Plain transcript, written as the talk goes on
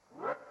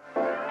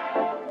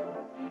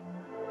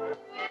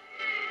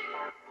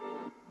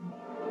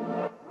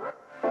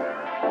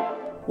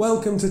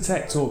Welcome to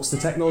Tech Talks, the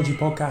technology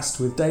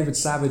podcast with David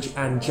Savage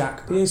and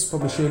Jack Pierce,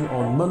 publishing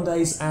on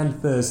Mondays and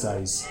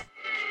Thursdays.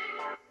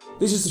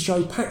 This is the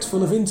show packed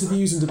full of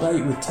interviews and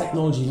debate with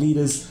technology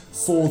leaders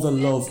for the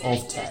love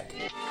of tech.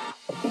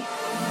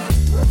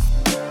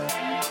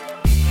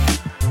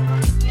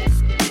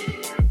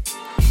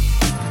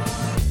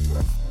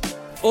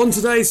 On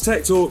today's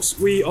Tech Talks,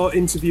 we are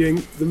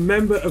interviewing the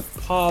Member of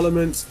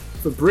Parliament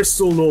for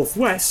Bristol North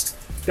West,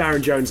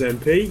 Darren Jones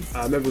MP,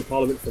 Member of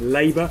Parliament for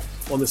Labour,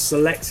 on the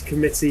Select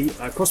Committee,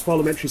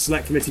 Cross-Parliamentary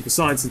Select Committee for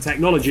Science and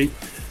Technology.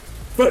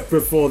 But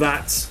before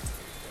that,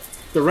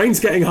 the rain's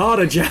getting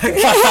harder, Jack.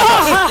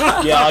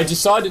 Yeah, I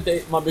decided that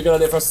it might be a good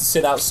idea for us to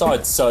sit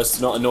outside so as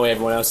to not annoy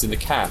everyone else in the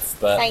cafe.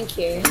 But thank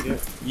you.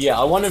 Yeah,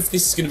 I wonder if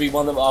this is going to be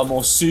one of our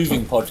more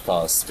soothing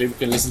podcasts people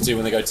can listen to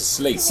when they go to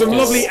sleep. Some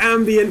lovely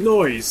ambient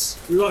noise.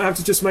 We might have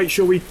to just make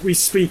sure we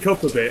speak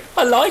up a bit.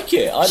 I like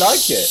it.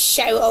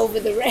 Shout over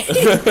the rain.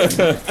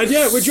 And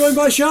yeah, we're joined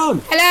by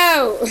Sean.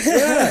 Hello.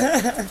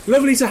 Yeah.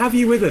 Lovely to have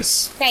you with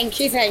us. Thank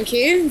you.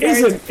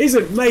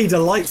 Isn't May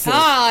delightful?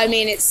 I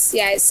mean, it's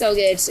so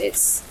good.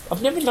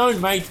 I've never known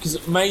May,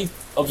 because May,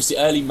 obviously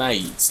early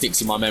May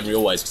sticks in my memory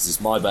always because it's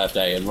my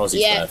birthday and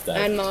Rosie's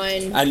birthday. And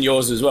mine. And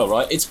yours as well,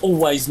 right? It's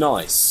always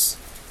nice.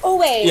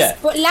 Always. Yeah.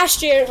 But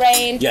last year it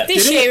rained. Yeah.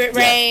 This year it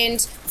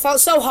rained. I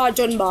felt so hard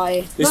done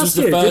by. This was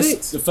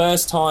the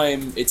first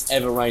time it's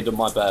ever rained on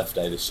my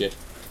birthday this year.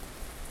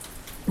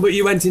 But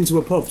you went into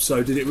a pub,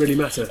 so did it really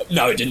matter?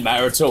 No, it didn't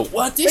matter at all.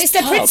 What? It's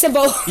the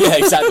principle. Yeah,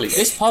 exactly.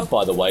 This pub,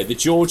 by the way, the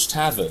George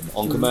Tavern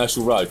on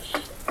Commercial Road,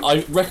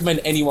 I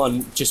recommend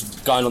anyone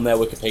just going on their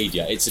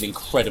Wikipedia. It's an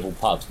incredible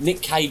pub.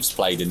 Nick Cave's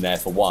played in there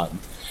for one,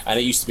 and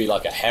it used to be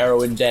like a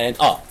heroin den.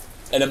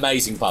 An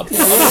amazing pub.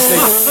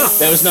 Honestly,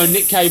 there was no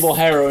Nick Cave or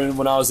heroin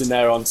when I was in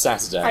there on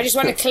Saturday. I just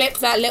want to clip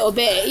that little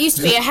bit. It used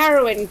to be a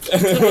heroin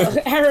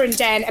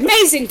den.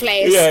 Amazing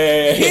place. Yeah.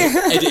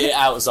 Edit it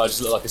out so I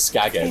just look like a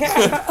skag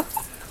head.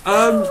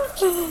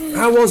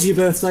 How was your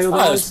birthday? It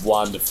was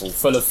wonderful.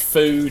 Full of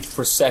food,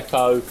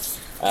 Prosecco,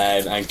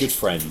 and good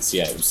friends.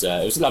 Yeah, it was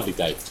a lovely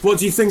day. What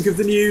do you think of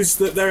the news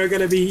that there are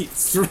going to be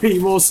 3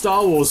 more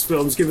Star Wars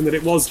films, given that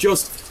it was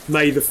just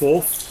May the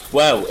 4th?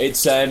 Well,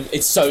 it's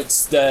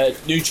the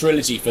new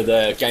trilogy for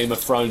the Game of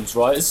Thrones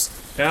writers.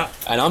 Yeah.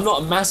 And I'm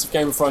not a massive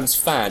Game of Thrones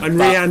fan. And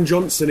Rian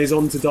Johnson is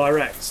on to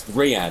direct.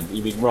 Rian?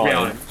 You mean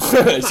Ryan?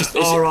 It's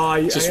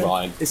R-I-A-N? Just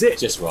Ryan. Is it?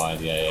 Just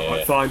Ryan, yeah.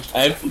 Right, fine.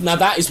 Now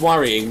that is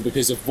worrying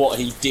because of what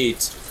he did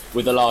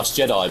with The Last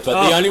Jedi.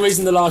 But the only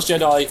reason The Last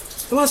Jedi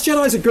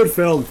is a good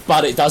film.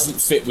 But it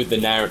doesn't fit with the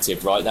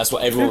narrative, right? That's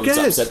what everyone was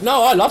upset.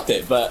 No, I loved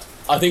it, but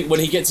I think when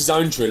he gets his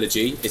own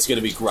trilogy, it's going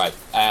to be great.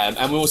 And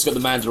we also got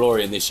The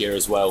Mandalorian this year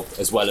as well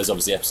as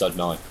obviously Episode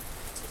 9.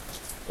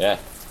 Yeah.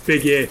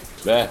 Big year.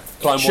 Yeah.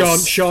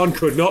 Sean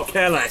could not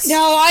care less.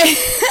 No,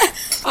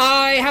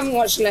 I haven't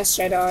watched The Last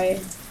Jedi.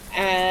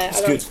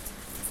 It's good.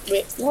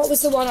 What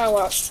was the one I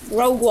watched?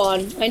 Rogue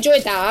One. I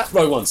enjoyed that.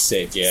 Rogue One's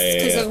sick, yeah.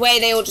 Because of the way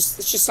they all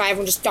it's just like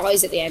everyone just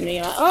dies at the end and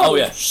you're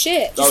like,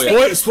 shit.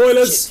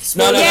 Spoilers.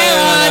 No.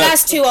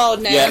 That's too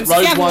old now. Yeah, If you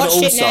haven't watched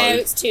also, it now,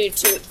 it's too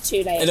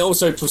late. And it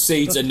also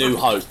precedes A New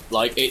Hope.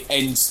 Like, it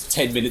ends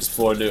 10 minutes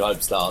before A New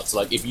Hope starts.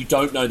 Like, if you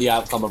don't know the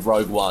outcome of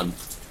Rogue One,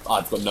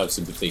 I've got no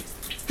sympathy.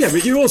 Yeah,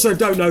 but you also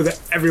don't know that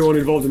everyone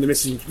involved in the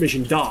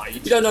mission died.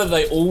 You don't know that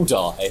they all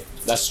die.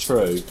 That's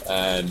true.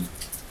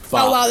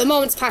 But the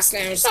moment's passed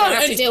now, so I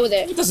have to deal with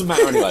it. It doesn't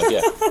matter anyway,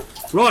 yeah.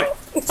 Right,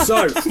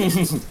 so,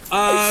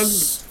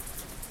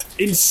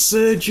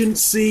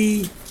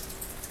 insurgency,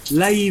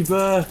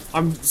 Labour.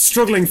 I'm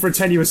struggling for a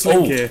tenuous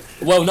link here.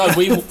 Well, no,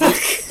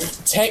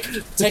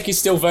 tech is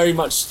still very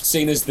much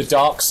seen as the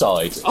dark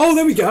side. Oh,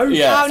 there we go.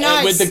 Yeah, oh,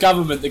 nice. With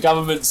the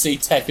government see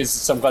tech as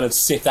some kind of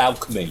Sith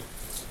alchemy.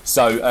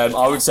 So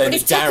I would say but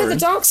that if tech Darren... is the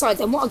dark side,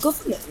 then what a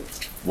government?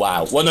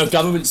 Wow. Well, no,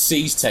 government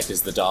sees tech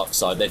as the dark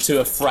side. They're too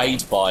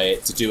afraid by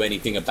it to do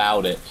anything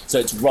about it. So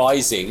it's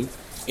rising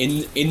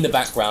in the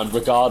background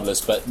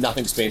regardless, but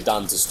nothing's being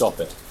done to stop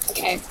it.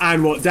 Okay.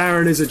 And what,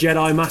 Darren is a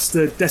Jedi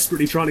Master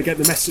desperately trying to get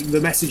the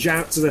message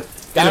out to the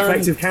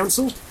ineffective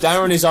council?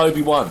 Darren is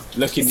Obi-Wan,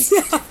 looking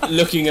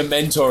and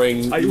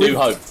mentoring New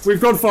Hope.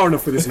 We've gone far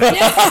enough with this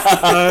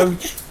now.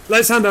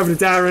 Let's hand over to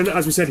Darren.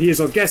 As we said, he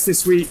is our guest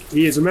this week.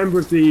 He is a member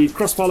of the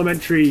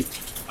Cross-Parliamentary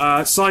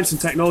Science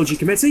and Technology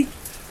Committee.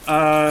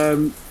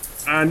 And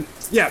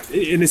yeah,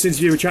 in this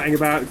interview we're chatting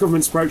about the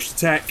government's approach to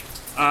tech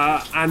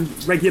and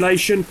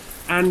regulation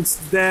and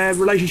their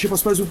relationship, I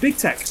suppose, with big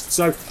tech.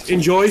 So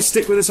enjoy,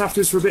 stick with us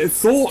afterwards for a bit of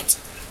thought,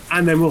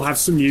 and then we'll have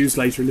some news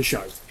later in the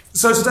show.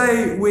 So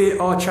today we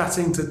are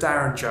chatting to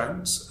Darren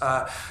Jones.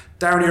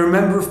 Darren, you're a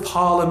Member of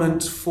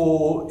Parliament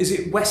for, is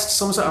it West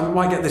Somerset? I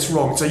might get this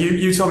wrong, so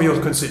you tell me your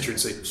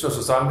constituency. Sure,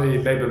 so I'm the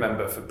Labour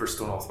member for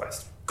Bristol North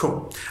West.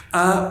 Cool.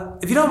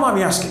 If you don't mind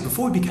me asking,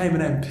 before you became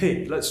an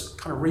MP, let's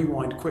kind of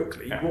rewind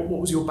quickly. Yeah.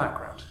 What was your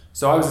background?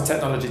 So I was a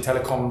technology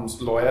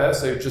telecoms lawyer.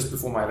 So just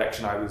before my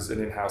election, I was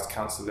an in-house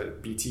counsel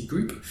at BT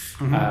Group.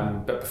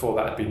 But before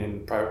that, I'd been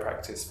in private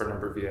practice for a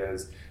number of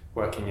years,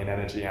 working in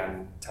energy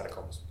and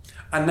telecoms.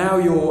 And now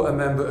you're a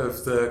member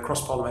of the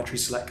Cross-Parliamentary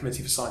Select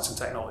Committee for Science and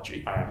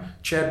Technology, I am.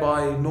 chaired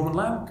by Norman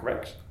Lamb.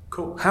 Correct.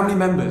 Cool. How many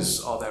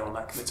members are there on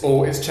that committee?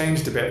 Or it's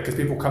changed a bit because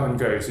people come and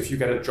go. So if you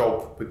get a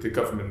job with the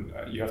government,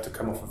 you have to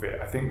come off of it.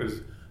 I think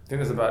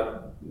there's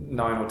about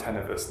 9 or 10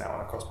 of us now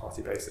on a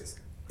cross-party basis.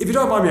 If you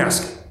don't mind me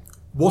asking,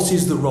 what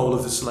is the role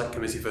of the Select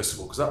Committee, first of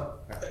all? Because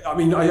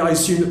I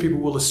assume that people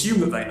will assume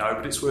that they know,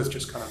 but it's worth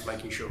just kind of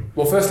making sure.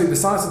 Well, firstly, the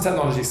Science and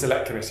Technology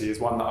Select Committee is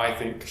one that I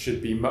think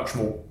should be much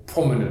more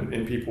prominent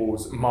in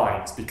people's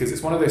minds, because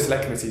it's one of those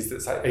select committees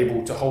that's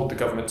able to hold the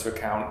government to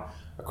account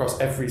across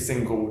every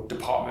single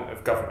department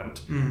of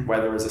government,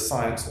 where there is a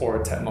science or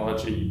a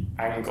technology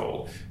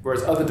angle,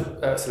 whereas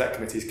other select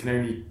committees can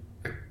only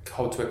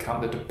hold to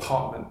account the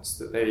departments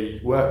that they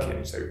work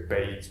in. So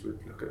BEIS would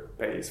look at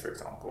BEIS, for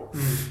example.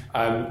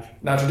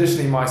 Now,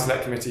 traditionally, my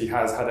select committee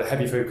has had a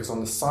heavy focus on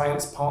the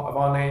science part of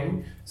our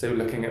name, so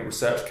looking at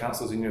research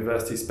councils and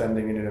university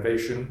spending and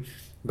innovation.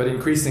 But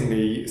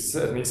increasingly,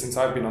 certainly since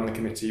I've been on the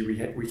committee,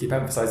 we keep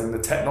emphasising the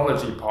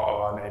technology part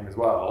of our name as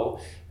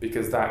well,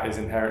 because that is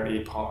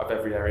inherently part of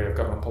every area of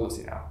government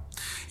policy now.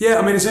 Yeah,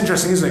 I mean, it's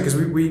interesting, isn't it?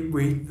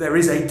 Because there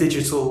is a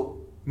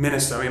digital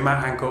minister. I mean,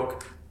 Matt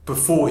Hancock,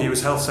 before he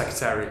was health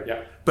secretary.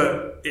 Yeah.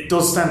 But it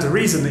does stand to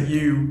reason that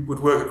you would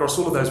work across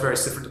all of those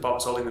various different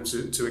departments, holding them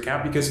to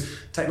account, because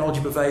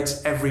technology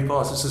pervades every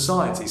part of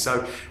society.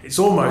 So it's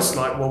almost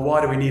like, well,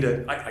 why do we need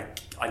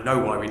I know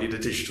why we need a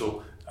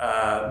digital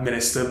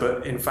minister,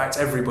 but in fact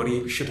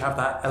everybody should have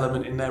that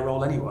element in their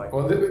role anyway.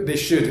 Well, they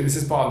should, and this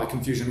is part of the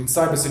confusion. I mean,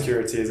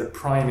 cybersecurity is a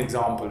prime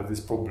example of this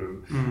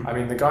problem. I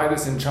mean, the guy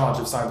that's in charge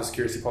of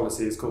cybersecurity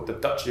policy is called the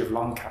Duchy of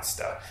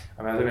Lancaster.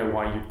 I mean, I don't know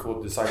why you'd call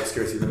the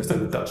cybersecurity minister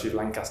the Duchy of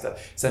Lancaster.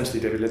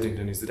 Essentially, David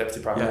Lidington, who's the Deputy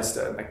Prime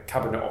Minister in the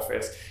Cabinet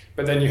Office.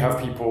 But then you have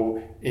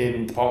people in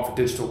the Department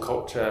for Digital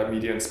Culture,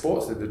 Media and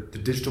Sports, so the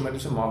Digital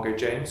Minister, Margot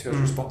James, who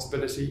has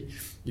responsibility.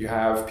 You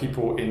have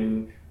people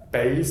in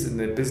BEIS in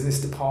the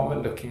business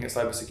department looking at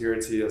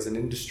cybersecurity as an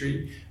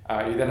industry.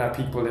 You then have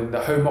people in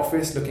the Home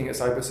Office looking at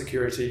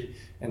cybersecurity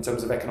in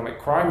terms of economic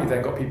crime. You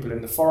then got people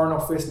in the Foreign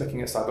Office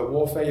looking at cyber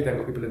warfare. You then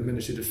got people in the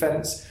Ministry of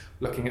Defence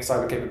looking at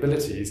cyber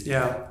capabilities.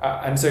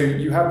 And so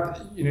you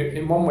have,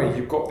 in one way,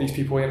 you've got these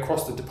people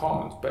across the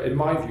departments, but in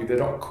my view, they're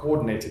not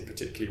coordinated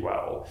particularly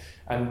well.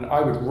 And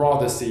I would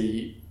rather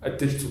see a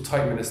digital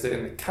type minister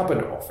in the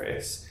Cabinet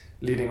Office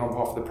leading on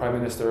behalf of the Prime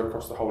Minister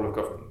across the whole of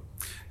government.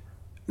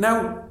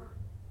 Now,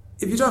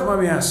 if you don't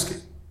mind me asking,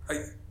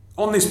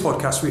 on this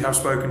podcast we have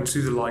spoken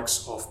to the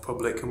likes of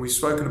Public, and we've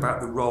spoken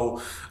about the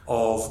role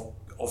of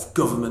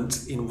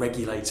government in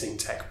regulating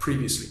tech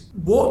previously.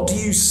 What do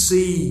you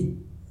see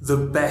the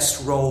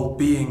best role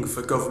being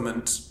for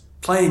government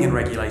playing in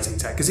regulating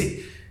tech? Because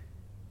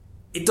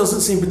it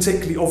doesn't seem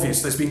particularly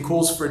obvious. There's been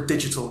calls for a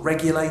digital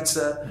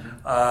regulator.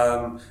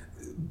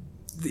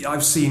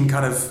 I've seen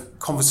kind of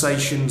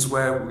conversations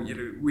where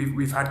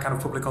we've had kind of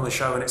Public on the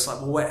show, and it's like,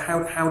 well,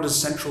 how does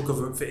central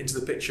government fit into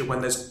the picture when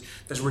there's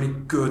really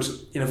good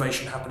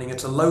innovation happening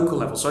at a local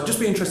level? So I'd just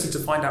be interested to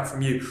find out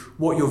from you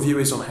what your view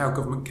is on how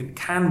government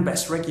can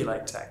best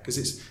regulate tech, because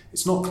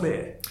it's not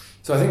clear.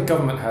 So I think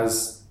government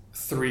has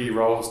 3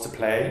 roles to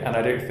play, and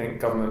I don't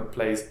think government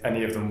plays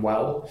any of them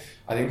well.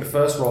 I think the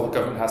first role the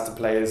government has to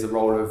play is the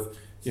role of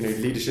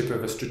leadership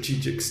of a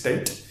strategic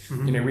state.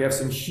 We have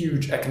some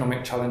huge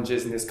economic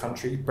challenges in this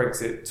country,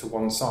 Brexit to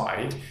one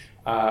side,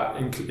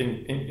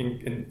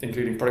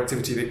 including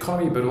productivity of the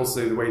economy, but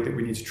also the way that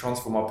we need to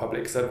transform our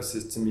public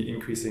services to meet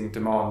increasing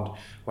demand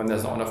when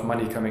there's not enough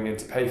money coming in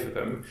to pay for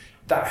them.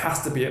 That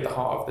has to be at the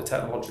heart of the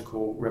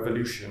technological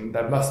revolution.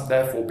 There must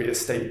therefore be a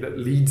state that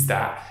leads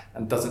that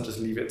and doesn't just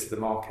leave it to the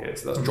market.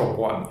 So that's job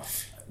 1.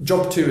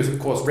 Job 2 is, of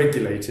course,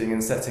 regulating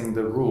and setting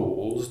the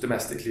rules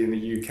domestically in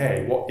the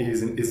UK. What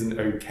is and isn't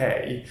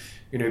okay?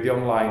 The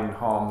online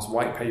harms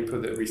white paper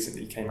that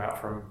recently came out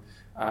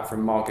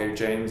from Margot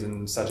James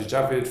and Sajid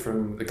Javid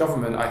from the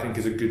government, I think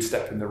is a good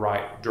step in the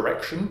right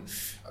direction.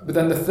 But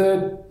then the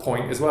third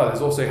point as well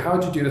is also, how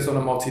do you do this on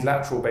a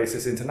multilateral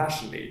basis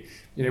internationally?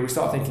 We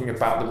start thinking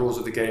about the rules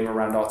of the game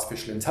around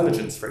artificial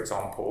intelligence, for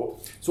example.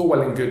 It's all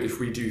well and good if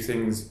we do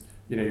things,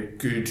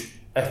 good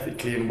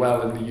ethically and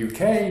well in the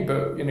UK,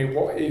 but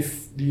what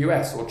if the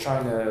US or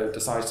China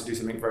decides to do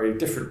something very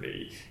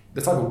differently?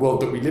 The type of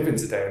world that we live in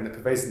today and the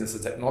pervasiveness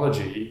of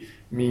technology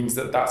means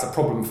that that's a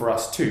problem for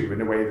us too, in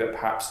a way that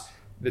perhaps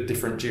the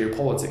different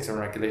geopolitics and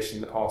regulation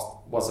in the past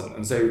wasn't.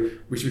 And so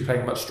we should be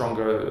playing a much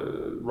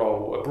stronger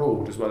role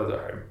abroad as well as at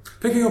home.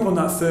 Picking up on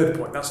that third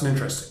point, that's an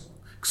interesting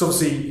one. Because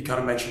obviously you kind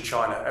of mentioned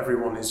China.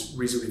 Everyone is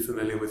reasonably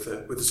familiar with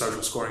the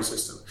social scoring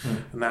system,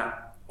 and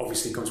that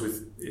obviously comes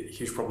with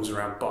huge problems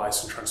around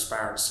bias and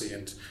transparency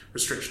and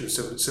restriction of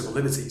civil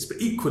liberties. But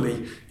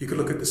equally, you could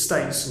look at the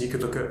states, and you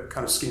could look at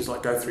kind of schemes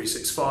like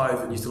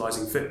Go365 and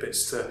utilising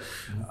Fitbits to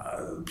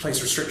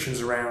place restrictions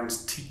around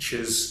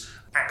teachers'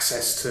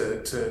 access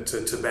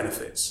to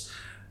benefits.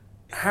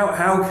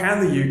 how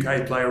can the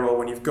UK play a role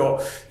when you've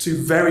got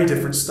two very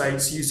different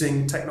states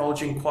using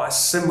technology in quite a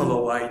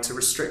similar way to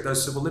restrict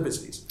those civil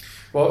liberties?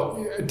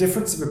 Well, a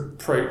difference of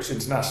approach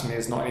internationally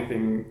is not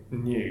anything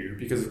new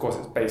because, of course,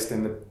 it's based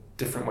in the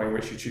different way in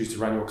which you choose to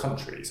run your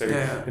country. So,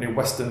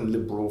 Western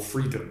liberal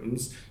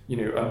freedoms,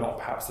 are not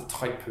perhaps the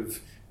type of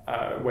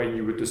way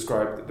you would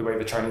describe the way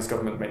the Chinese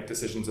government make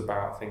decisions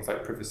about things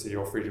like privacy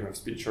or freedom of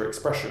speech or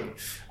expression.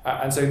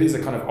 And so these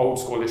are kind of old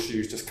school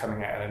issues just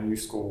coming out in a new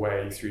school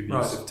way through the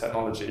use of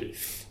technology.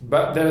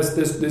 But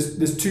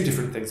there's two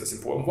different things that's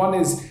important. One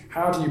is,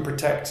 how do you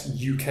protect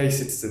UK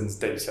citizens'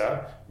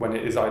 data when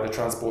it is either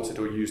transported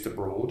or used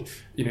abroad?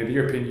 The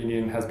European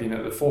Union has been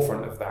at the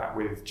forefront of that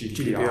with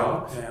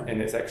GDPR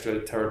in its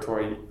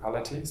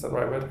extraterritoriality, is that the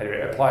right word?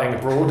 Anyway, applying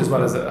abroad as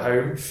well as at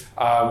home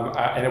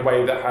in a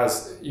way that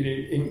has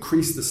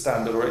increased the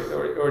standard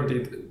or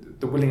indeed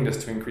the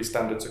willingness to increase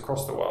standards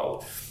across the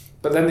world.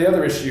 But then the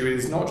other issue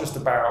is not just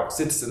about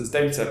citizens'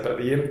 data, but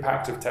the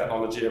impact of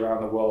technology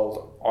around the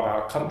world on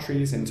our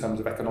countries in terms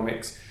of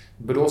economics,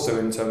 but also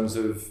in terms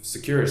of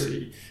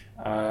security.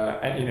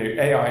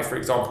 AI, for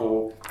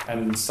example,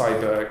 and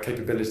cyber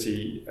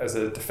capability as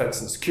a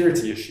defense and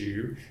security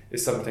issue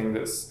is something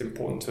that's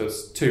important to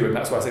us too. And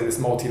that's why I say this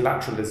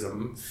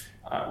multilateralism,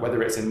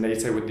 whether it's in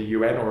NATO with the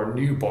UN or a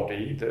new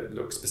body that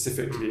looks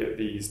specifically at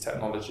these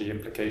technology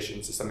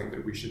implications, is something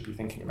that we should be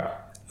thinking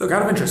about. Look,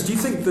 out of interest, do you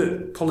think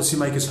that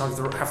policymakers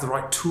have the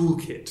right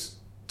toolkit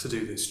to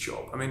do this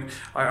job? I mean,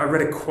 I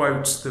read a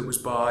quote that was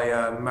by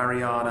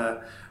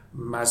Mariana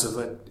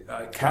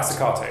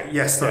Mazzucato.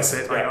 Yes, that's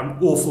it. Yeah.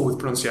 I'm awful with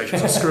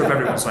pronunciations. I screw up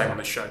everyone's name on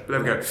this show. But there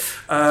we go.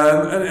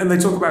 And they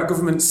talk about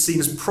government seen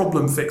as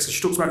problem fixers.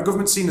 She talks about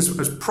government seen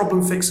as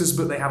problem fixers,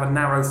 but they have a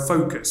narrow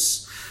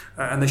focus.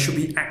 And they should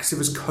be active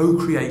as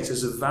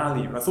co-creators of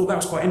value. And I thought that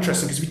was quite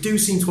interesting because we do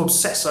seem to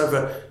obsess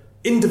over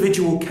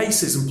individual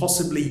cases and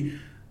possibly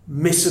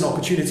miss an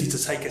opportunity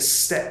to take a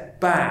step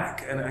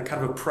back and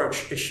kind of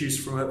approach issues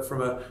from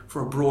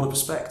a broader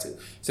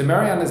perspective. So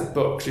Mariana's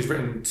book, she's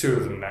written two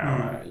of them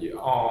now,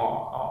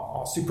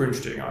 are super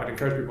interesting. I'd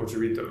encourage people to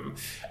read them.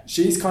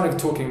 She's kind of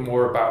talking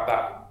more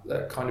about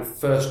that kind of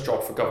first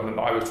job for government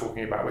that I was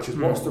talking about, which is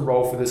what's the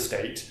role for the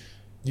state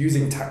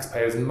using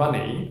taxpayers'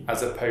 money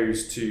as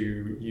opposed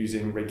to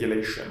using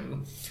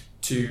regulation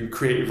to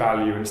create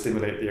value and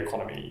stimulate the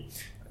economy.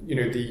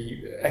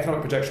 The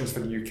economic projections for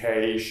the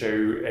UK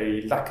show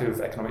a lack of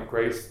economic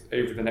growth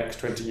over the next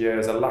 20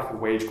 years, a lack of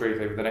wage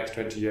growth over the next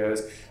 20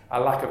 years, a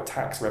lack of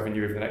tax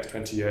revenue over the next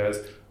 20 years,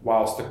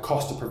 whilst the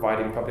cost of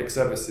providing public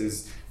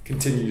services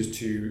continues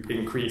to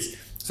increase.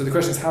 So the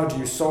question is, how do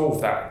you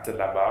solve that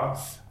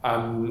dilemma?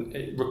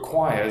 It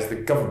requires the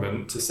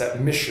government to set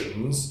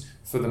missions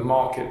for the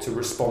market to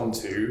respond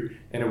to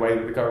in a way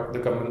that the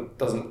government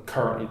doesn't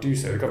currently do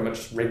so. The government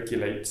just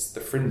regulates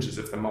the fringes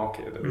of the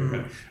market at the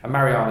moment. And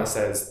Mariana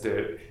says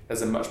that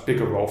there's a much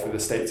bigger role for the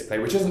state to play,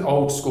 which isn't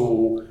old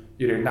school,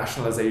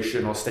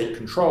 nationalisation or state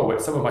control, which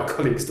some of my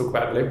colleagues talk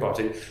about in the Labour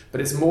Party,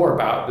 but it's more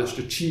about the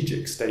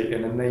strategic state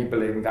and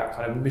enabling that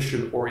kind of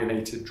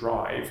mission-orientated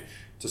drive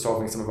to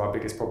solving some of our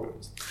biggest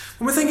problems.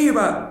 When we're thinking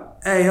about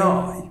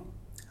AI,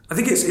 I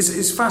think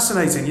it's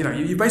fascinating.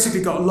 You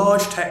basically got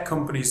large tech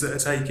companies that are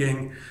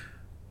taking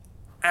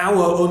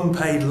our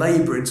unpaid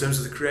labour in terms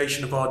of the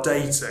creation of our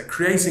data,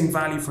 creating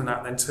value from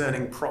that, then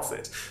turning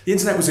profit. The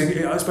internet was,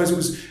 I suppose, it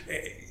was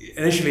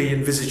initially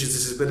envisaged as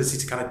this ability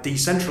to kind of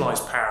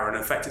decentralise power, and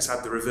in effect, it's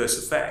had the reverse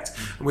effect.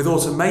 And with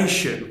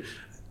automation,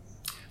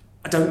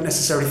 I don't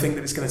necessarily think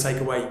that it's going to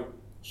take away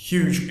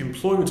huge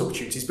employment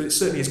opportunities, but it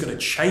certainly is going to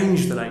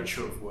change the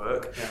nature of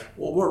work. Yeah.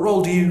 What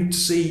role do you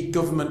see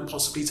government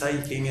possibly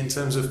taking in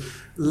terms of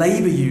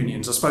labour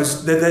unions? I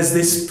suppose there's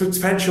this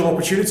potential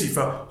opportunity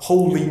for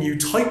wholly new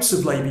types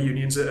of labour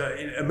unions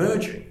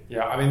emerging.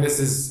 Yeah, I mean, this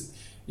is,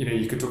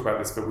 you could talk about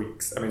this for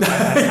weeks. I mean,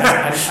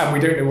 and we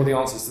don't know all the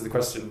answers to the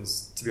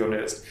questions, to be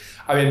honest.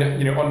 I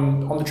mean,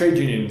 on the trade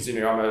unions, I'm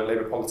a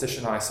Labour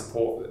politician. I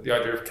support the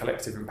idea of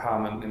collective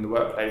empowerment in the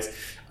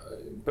workplace.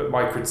 But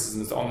my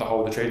criticism is that on the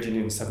whole, the trade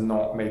unions have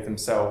not made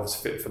themselves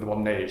fit for the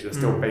modern age. They're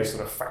still based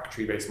on a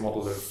factory-based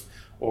model of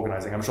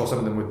organising. I'm sure some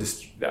of them would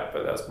dispute that,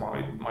 but that's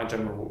my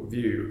general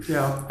view.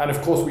 Yeah. And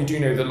of course, we do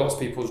know that lots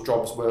of people's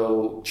jobs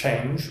will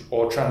change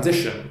or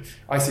transition.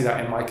 I see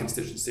that in my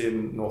constituency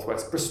in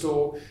northwest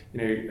Bristol,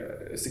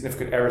 a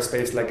significant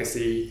aerospace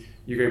legacy.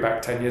 You go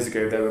back 10 years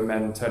ago, there were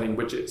men turning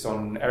widgets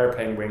on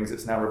aeroplane wings.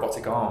 It's now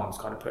robotic arms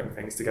kind of putting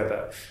things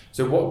together.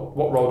 So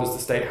what role does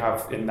the state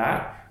have in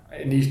that?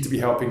 It needs to be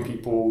helping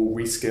people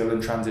reskill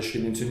and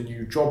transition into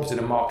new jobs in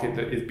a market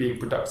that is being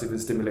productive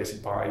and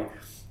stimulated by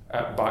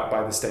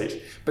the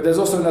state. But there's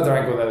also another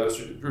angle there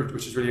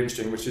which is really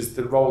interesting, which is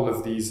the role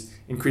of these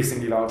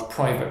increasingly large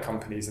private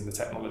companies in the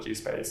technology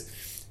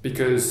space.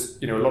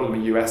 Because a lot of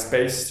them are US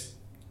based.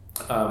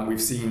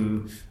 We've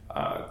seen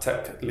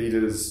tech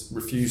leaders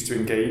refuse to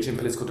engage in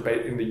political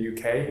debate in the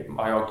UK.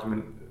 My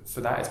argument for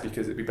that is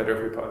because it'd be better if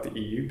we were part of the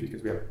EU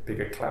because we have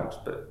bigger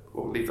clout, but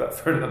we'll leave that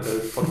for another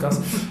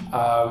podcast.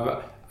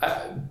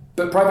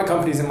 But private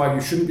companies, in my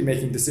view, shouldn't be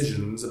making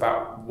decisions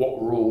about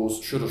what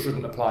rules should or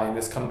shouldn't apply in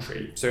this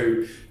country.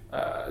 So,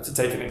 to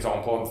take an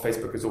example, and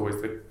Facebook is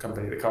always the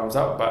company that comes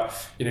up, but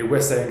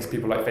we're saying to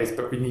people like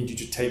Facebook, we need you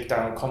to take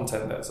down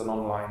content that's an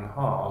online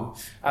harm.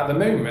 At the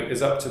moment,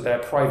 it's up to their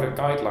private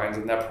guidelines,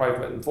 and their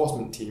private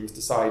enforcement teams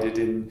decided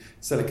in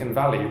Silicon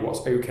Valley what's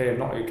okay and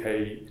not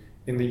okay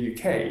in the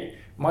UK.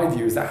 My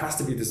view is that has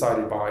to be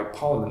decided by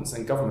parliaments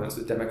and governments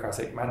with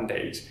democratic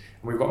mandate,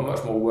 and we've got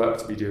much more work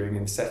to be doing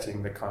in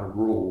setting the kind of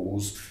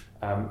rules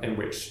in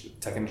which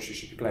tech industry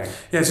should be playing.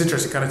 Yeah, it's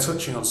interesting, kind of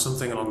touching on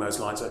something along those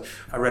lines.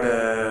 I read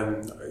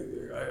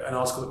an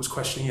article that was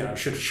questioning,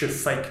 should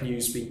fake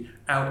news be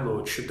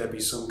outlawed? Should there be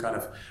some kind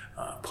of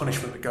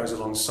punishment that goes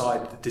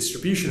alongside the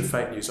distribution of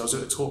fake news? I was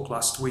at a talk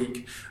last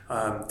week,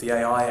 the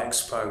AI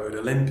Expo at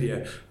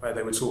Olympia, where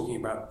they were talking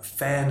about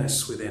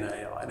fairness within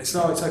AI. And it's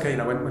okay,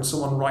 when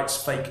someone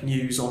writes fake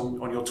news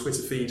on your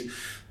Twitter feed,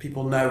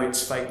 people know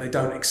it's fake, they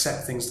don't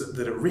accept things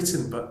that are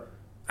written, but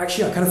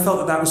actually, I kind of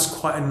felt that was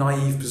quite a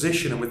naive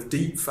position, and with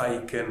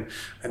deepfake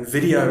and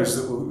videos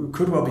that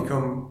could well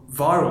become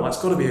viral,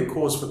 that's got to be a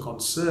cause for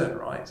concern,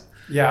 right?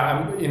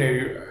 Yeah,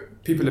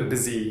 people are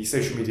busy,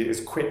 social media is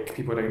quick,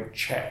 people don't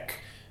check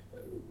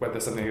whether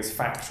something is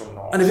fact or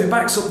not. And if it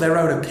backs up their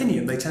own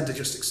opinion, they tend to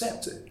just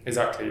accept it.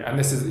 Exactly, and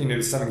this is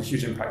this is having a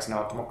huge impact in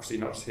our democracy,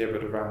 not just here,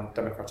 but around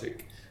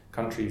democratic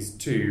countries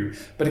too.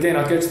 But again,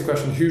 I'd go to the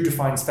question, who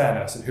defines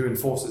fairness and who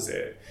enforces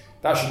it?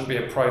 That shouldn't be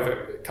a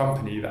private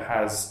company that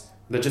has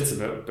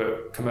legitimate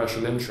but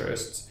commercial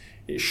interests.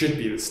 It should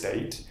be the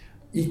state.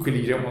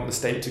 Equally, you don't want the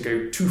state to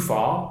go too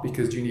far,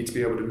 because you need to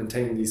be able to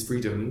maintain these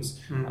freedoms,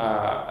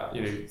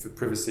 for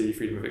privacy,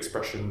 freedom of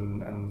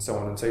expression, and so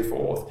on and so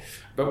forth.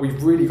 But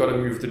we've really got to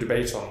move the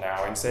debate on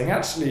now in saying,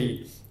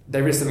 actually,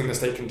 there is something the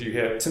state can do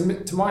here.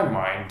 To my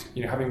mind,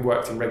 having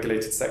worked in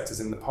regulated sectors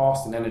in the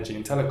past, in energy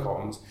and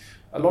telecoms,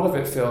 a lot of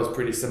it feels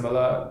pretty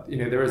similar.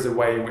 There is a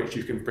way in which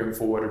you can bring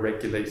forward a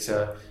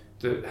regulator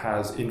that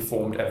has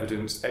informed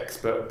evidence,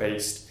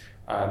 expert-based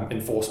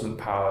enforcement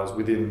powers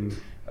within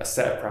a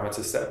set of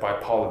parameters set by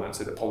Parliament,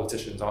 so that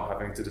politicians aren't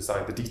having to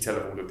decide the detail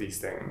of all of these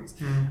things.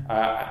 And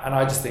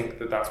I just think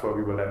that that's where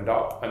we will end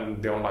up.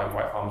 And the online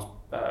harms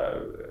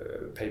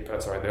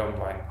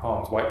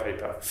white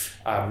paper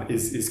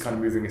is kind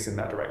of moving us in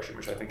that direction,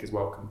 which I think is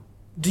welcome.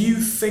 Do you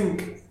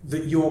think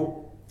that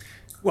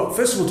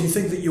first of all, do you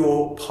think that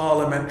your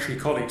parliamentary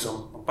colleagues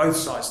on both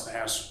sides of the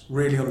House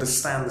really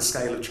understand the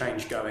scale of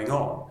change going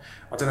on?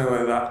 I don't know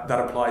whether that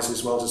applies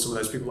as well to some of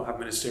those people that have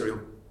ministerial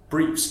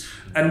briefs.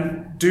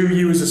 And do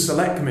you, as a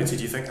select committee,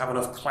 do you think have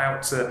enough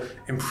clout to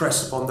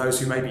impress upon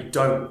those who maybe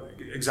don't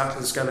exactly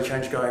the scale of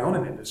change going on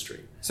in industry?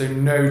 So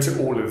no to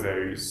all of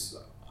those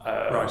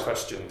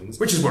questions,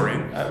 which is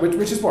worrying.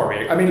 Which is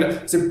worrying. I mean,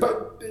 look,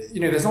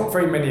 there's not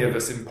very many of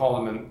us in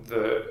Parliament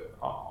that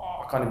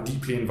are kind of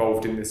deeply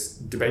involved in this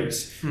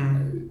debate.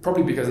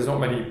 Probably because there's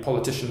not many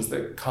politicians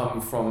that come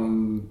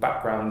from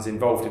backgrounds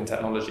involved in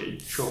technology.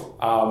 Sure.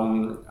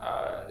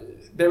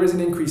 There is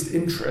an increased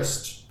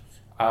interest.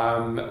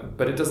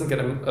 But it doesn't get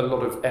a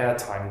lot of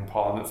airtime in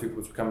Parliament for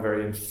people to become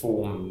very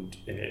informed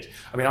in it.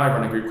 I mean, I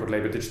run a group called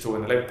Labour Digital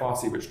in the Labour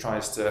Party, which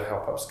tries to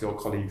help upskill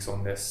colleagues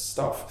on this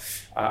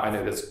stuff. I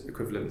know there's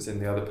equivalents in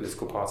the other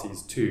political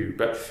parties too,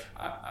 but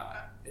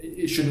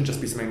it shouldn't just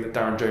be something that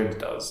Darren Jones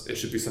does. It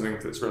should be something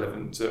that's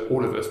relevant to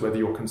all of us, whether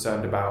you're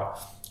concerned about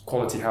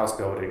quality house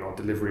building or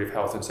delivery of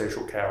health and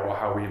social care, or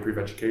how we improve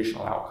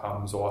educational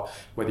outcomes, or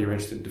whether you're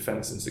interested in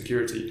defence and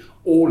security.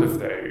 All of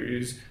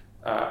those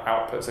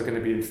outputs are going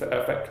to be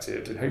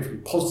affected and hopefully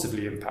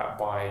positively impacted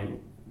by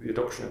the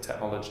adoption of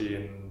technology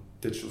and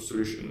digital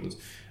solutions,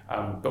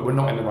 but we're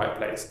not in the right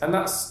place, and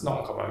that's not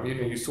uncommon.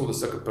 You saw the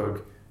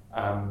Zuckerberg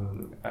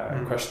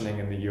questioning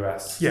in the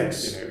US.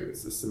 Yes,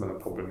 it's a similar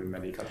problem in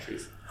many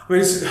countries. I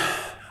mean,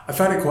 I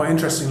found it quite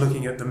interesting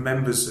looking at the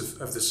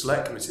members of the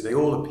Select Committee. They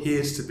all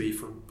appeared to be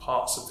from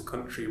parts of the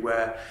country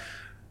where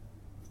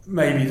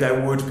maybe there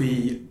would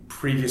be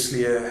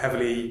previously a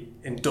heavily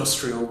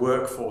industrial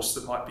workforce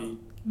that might be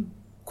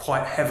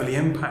quite heavily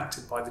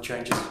impacted by the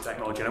changes in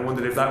technology. And I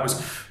wondered if that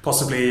was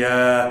possibly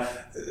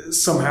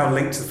somehow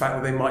linked to the fact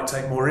that they might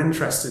take more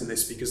interest in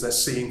this because they're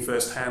seeing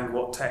firsthand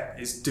what tech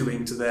is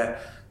doing to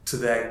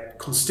their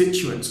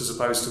constituents, as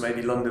opposed to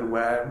maybe London,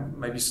 where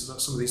maybe some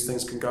of these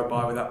things can go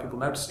by without people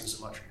noticing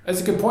so much.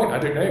 That's a good point. I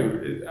don't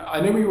know.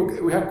 I know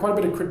we had quite a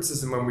bit of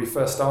criticism when we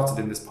first started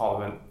in this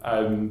Parliament.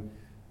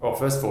 Well,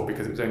 first of all,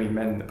 because it was only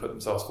men that put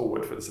themselves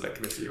forward for the Select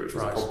Committee, which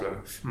was a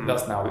problem.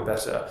 That's now a bit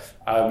better.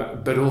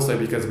 But also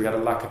because we had a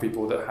lack of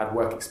people that had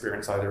work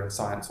experience either in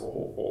science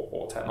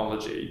or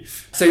technology.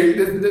 So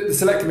the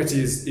Select Committee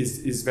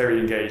is very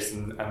engaged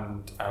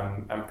and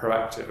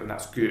proactive, and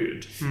that's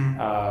good.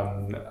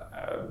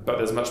 But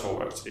there's much more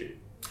work to do.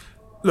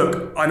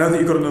 Look, I know that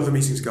you've got another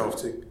meeting to go off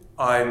to.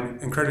 I'm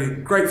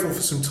incredibly grateful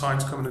for some time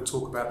to come in and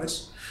talk about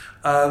this.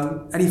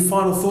 Any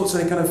final thoughts,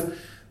 any kind of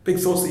big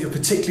thoughts that you're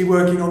particularly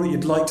working on that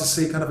you'd like to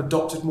see kind of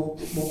adopted more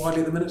widely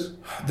at the minute?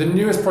 The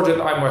newest project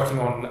that I'm working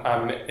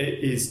on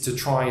is to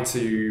try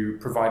to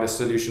provide a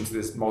solution to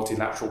this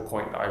multilateral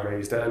point that I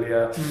raised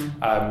earlier.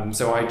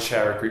 So I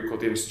chair a group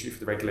called the Institute for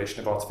the Regulation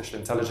of Artificial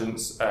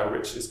Intelligence,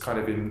 which is kind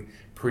of in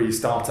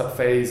pre-startup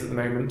phase at the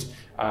moment,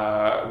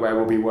 where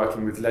we'll be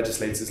working with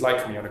legislators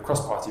like me on a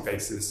cross-party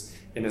basis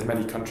in as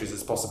many countries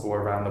as possible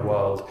around the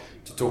world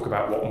to talk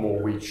about what more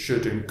we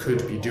should and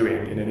could be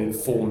doing in an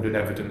informed and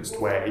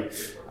evidenced way.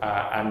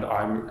 And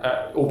I'm,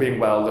 all being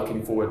well,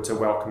 looking forward to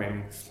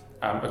welcoming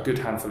a good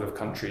handful of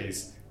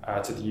countries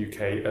to the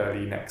UK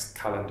early next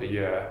calendar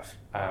year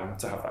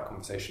to have that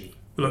conversation.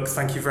 Look,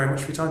 thank you very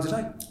much for your time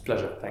today.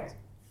 Pleasure, thanks.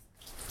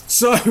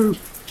 So,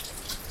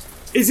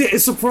 is it a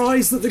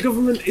surprise that the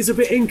government is a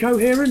bit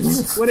incoherent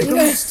when it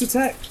comes to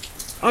tech?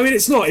 I mean,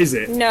 it's not, is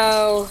it?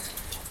 No,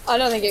 I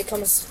don't think it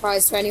comes as a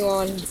surprise to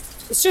anyone.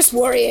 It's just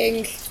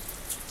worrying.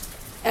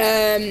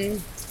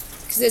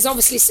 Because there's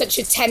obviously such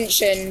a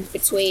tension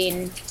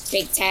between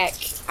big tech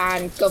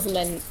and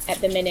government at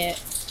the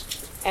minute.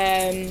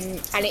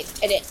 And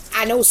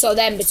also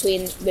then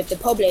with the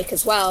public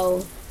as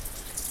well.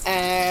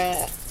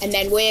 And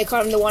then we're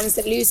kind of the ones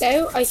that lose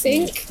out, I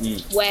think,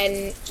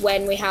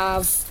 when we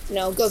have, you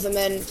know,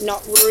 government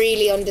not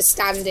really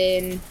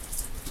understanding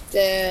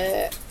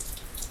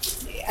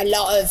a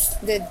lot of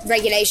the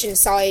regulation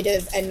side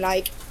of and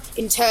like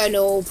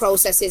internal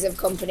processes of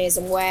companies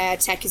and where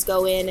tech is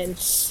going and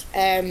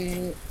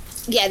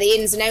the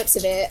ins and outs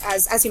of it.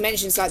 As you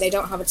mentioned, it's like they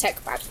don't have a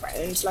tech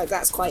background, like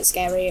that's quite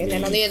scary. And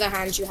then on the other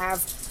hand, you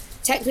have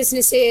tech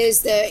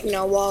businesses that, you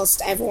know,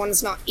 whilst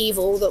everyone's not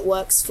evil that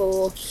works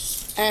for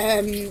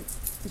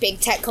big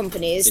tech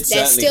companies,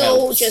 they're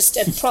still just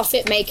a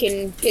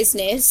profit-making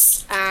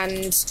business,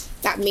 and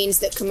that means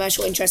that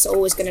commercial interests are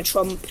always going to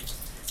trump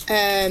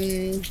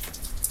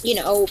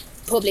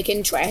public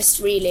interest,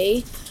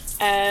 really.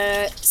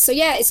 So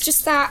yeah, it's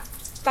just that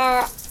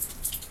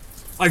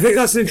I think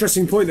that's an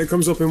interesting point that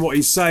comes up in what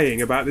he's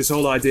saying about this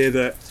whole idea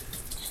that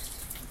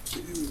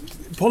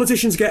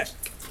politicians get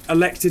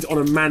elected on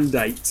a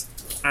mandate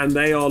and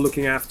they are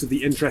looking after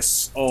the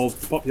interests of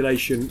the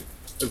population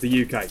of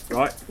the UK,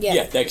 right?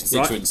 Yeah, their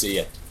constituency,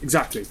 right? Yeah.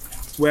 Exactly.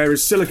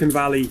 Whereas Silicon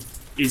Valley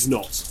is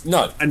not.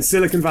 No. And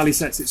Silicon Valley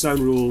sets its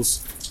own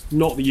rules,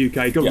 not the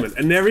UK government.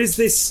 Yeah. And there is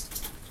this,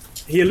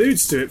 he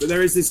alludes to it, but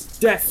there is this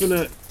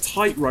definite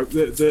tightrope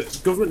that the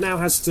government now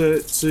has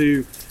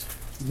to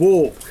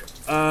walk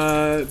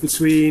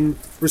between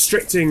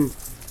restricting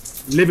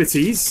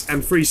liberties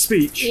and free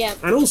speech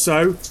and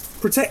also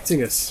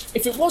protecting us.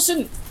 If it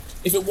wasn't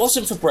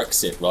for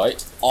Brexit,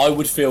 right, I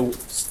would feel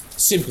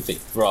sympathy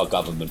for our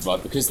government,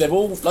 right, because they're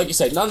all, like you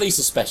say, none of these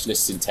are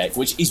specialists in tech,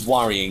 which is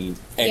worrying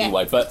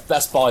anyway, but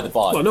that's by the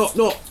by. Well,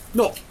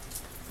 not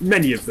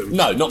many of them.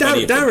 No, not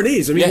many of them. Darren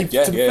is. I mean,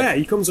 to be fair,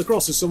 he comes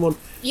across as someone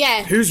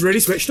who's really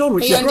switched on,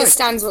 which is great. He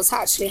understands what's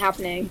actually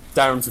happening.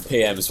 Darren for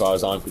PM, as far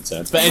as I'm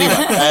concerned. But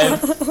anyway,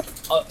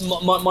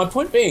 my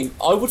point being,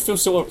 I would feel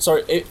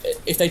sorry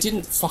if they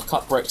didn't fuck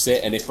up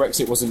Brexit, and if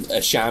Brexit wasn't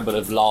a shamble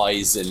of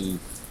lies and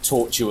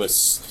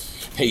tortuous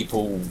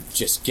people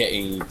just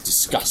getting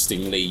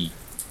disgustingly,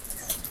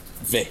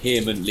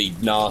 vehemently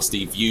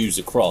nasty views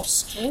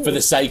across for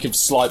the sake of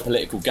slight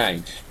political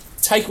gain.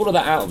 Take all of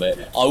that out of it,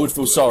 I would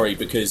feel sorry,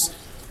 because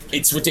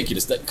it's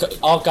ridiculous that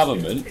our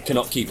government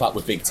cannot keep up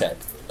with big tech.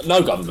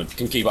 No government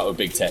can keep up with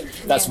big tech.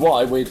 That's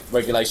why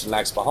regulation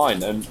lags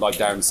behind, and like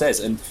Darren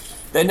says, and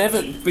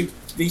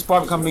these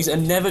private companies are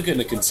never going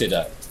to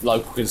consider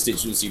local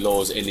constituency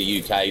laws in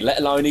the UK, let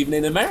alone even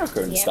in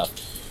America and stuff.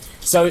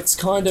 So it's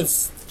kind of,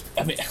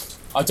 I mean,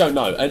 I don't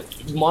know. And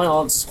my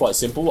answer is quite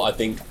simple. I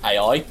think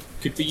AI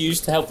could be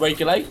used to help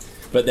regulate,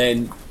 but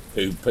then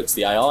who puts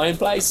the AI in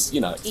place?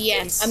 You know.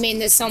 Yes, I mean,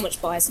 there's so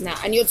much bias in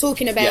that. And you're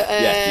talking about,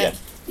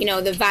 you know,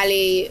 the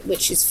Valley,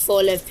 which is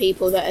full of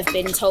people that have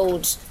been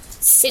told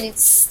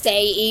since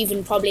they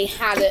even probably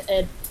had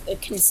a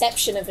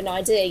conception of an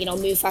idea, you know,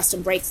 move fast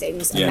and break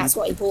things, and that's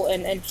what's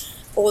important. And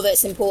all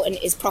that's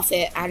important is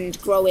profit and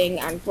growing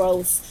and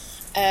growth.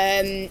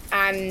 And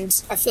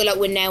I feel like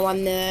we're now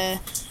on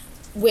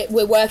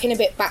we're working a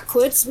bit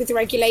backwards with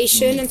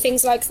regulation and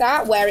things like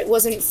that, where it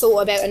wasn't thought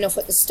about enough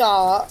at the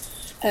start,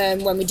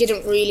 when we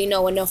didn't really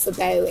know enough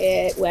about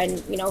it,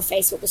 when, you know,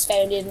 Facebook was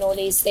founded and all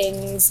these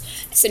things.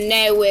 So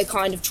now we're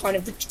kind of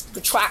trying to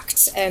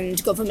retract,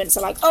 and governments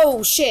are like,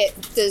 oh shit,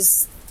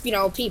 there's, you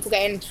know, people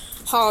getting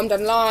harmed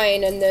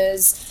online, and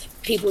there's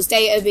people's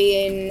data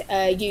being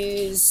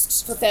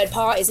used for third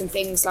parties and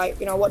things, like,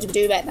 you know, what do we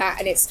do about that?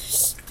 And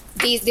it's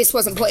this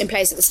wasn't put in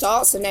place at the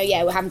start, so now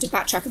we're having to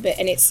backtrack a bit,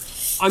 and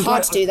it's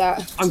hard to do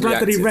that. I'm glad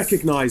that he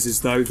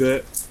recognises, though,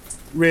 that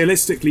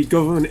realistically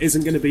government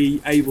isn't going to be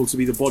able to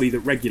be the body that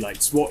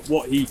regulates.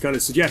 What he kind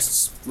of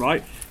suggests,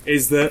 right,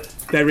 is that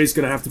there is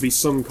going to have to be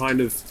some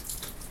kind of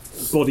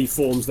body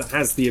forms that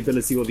has the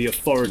ability or the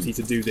authority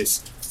to do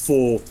this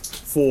for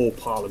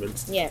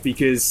Parliament.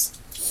 Because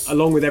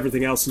along with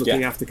everything else,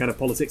 looking after kind of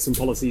politics and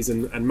policies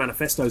and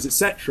manifestos,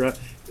 etc.,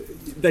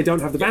 they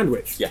don't have the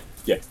bandwidth.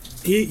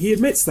 he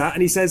admits that,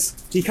 and he says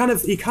he kind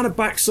of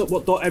backs up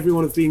what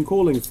everyone have been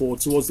calling for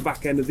towards the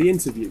back end of the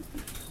interview,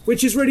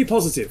 which is really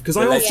positive, because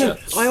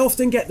I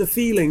often get the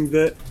feeling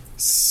that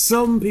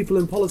some people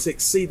in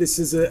politics see this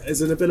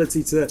as an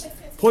ability to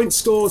point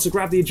score, to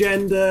grab the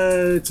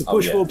agenda, to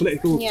push for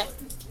political. Yeah.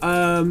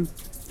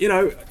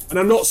 And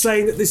I'm not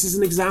saying that this is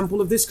an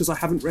example of this, because I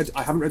haven't read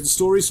the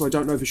story, so I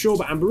don't know for sure.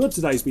 But Amber Rudd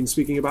today has been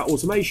speaking about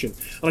automation,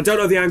 and I don't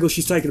know the angle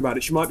she's taken about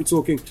it. She might be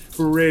talking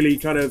from a really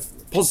kind of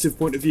positive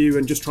point of view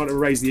and just trying to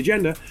raise the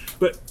agenda.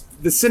 But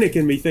the cynic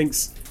in me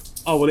thinks,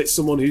 oh well, it's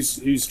someone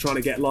who's trying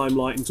to get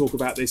limelight and talk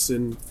about this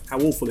and how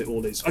awful it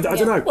all is. I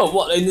don't know. Well,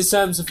 what in the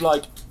terms of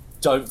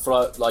don't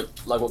throw like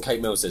what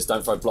Kate Mills says.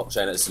 Don't throw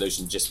blockchain at a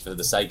solution just for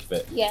the sake of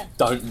it. Yeah.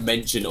 Don't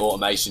mention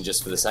automation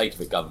just for the sake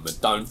of it. Government.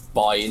 Don't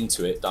buy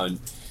into it. Don't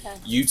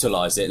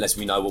utilise it unless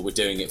we know what we're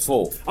doing it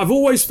for. I've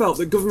always felt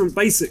that government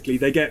basically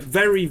they get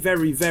very,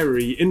 very,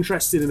 very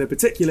interested in a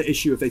particular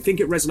issue if they think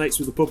it resonates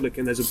with the public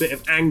and there's a bit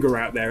of anger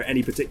out there at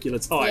any particular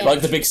time. Yeah.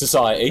 Like the big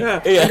society. Yeah.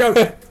 They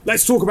go,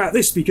 let's talk about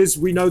this because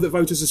we know that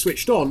voters are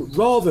switched on,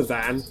 rather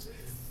than,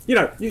 we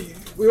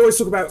always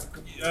talk about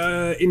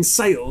in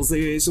sales.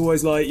 It's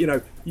always like,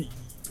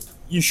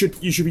 you should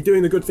be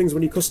doing the good things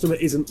when your customer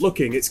isn't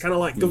looking. It's kind of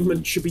like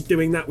government should be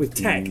doing that with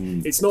tech.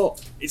 It's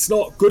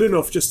not good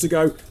enough just to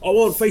go, I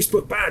want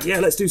Facebook bad. Yeah,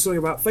 let's do something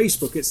about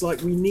Facebook. It's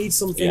like we need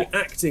something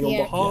acting on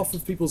behalf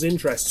of people's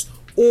interests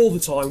all the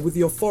time with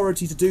the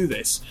authority to do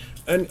this.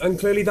 And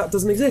clearly that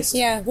doesn't exist.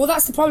 Yeah, well,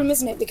 that's the problem,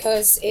 isn't it?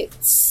 Because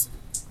it's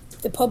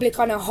the public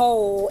on a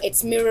whole,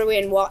 it's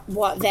mirroring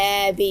what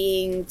they're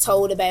being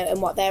told about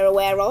and what they're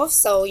aware of.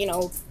 So,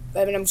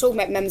 I'm talking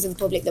about members of the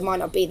public that might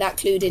not be that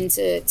clued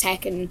into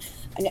tech and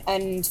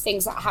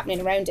things that are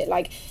happening around it.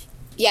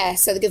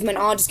 So the government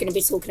are just going to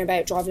be talking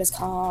about driverless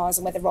cars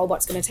and whether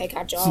robots are going to take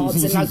our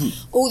jobs and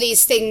all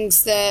these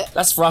things that...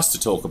 That's for us to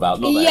talk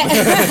about, not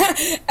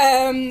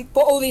them.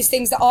 But all these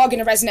things that are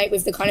going to resonate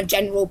with the kind of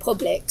general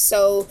public.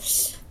 So,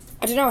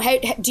 I don't know, how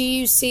do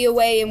you see a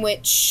way in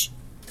which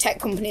tech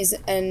companies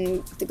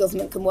and the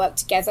government can work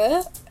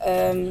together?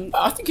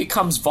 I think it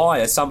comes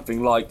via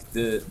something like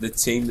the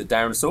team that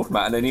Darren's talking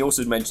about, and then he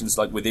also mentions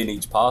within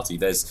each party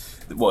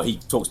he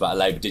talks about a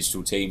Labour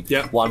digital team.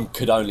 One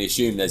could only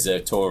assume there's a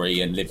Tory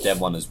and Lib Dem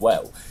one as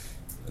well.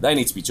 They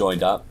need to be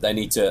joined up. They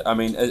need to,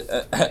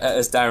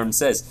 as Darren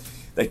says,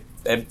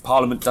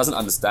 Parliament doesn't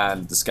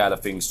understand the scale of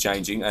things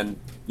changing, and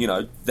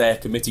their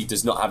committee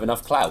does not have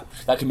enough clout.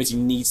 That committee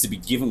needs to be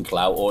given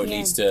clout, or it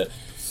needs to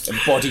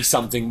embody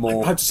something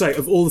more. I have to say,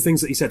 of all the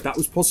things that he said, that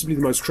was possibly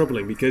the most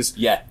troubling, because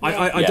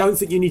I don't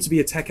think you need to be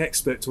a tech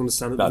expert to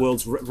understand that the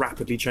world's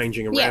rapidly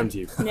changing around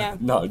you. Yeah.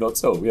 No, not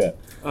at all. Yeah.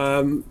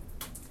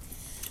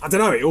 I don't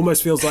know. It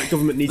almost feels like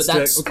government needs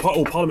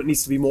or Parliament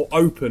needs to be more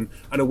open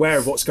and aware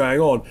of what's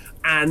going on,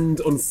 and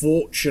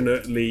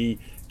unfortunately,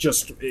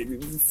 just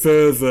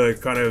further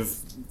kind of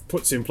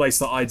puts in place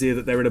that idea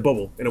that they're in a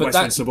bubble, in a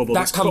Westminster bubble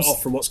that's cut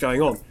off from what's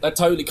going on. That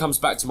totally comes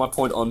back to my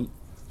point on,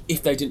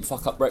 if they didn't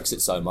fuck up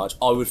Brexit so much,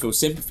 I would feel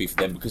sympathy for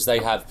them, because they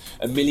have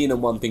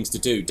 1,000,001 things to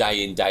do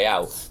day in, day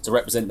out to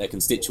represent their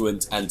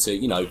constituents and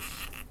to,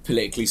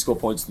 politically score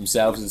points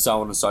themselves and so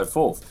on and so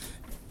forth.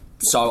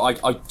 So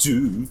I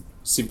do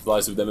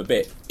sympathise with them a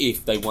bit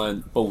if they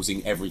weren't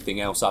ballsing everything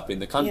else up in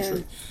the country.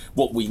 Yeah.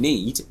 What we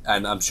need,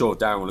 and I'm sure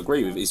Darren will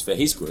agree with, is for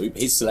his group,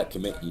 his select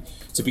committee,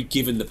 to be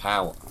given the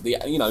power.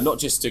 Not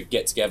just to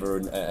get together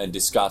and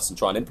discuss and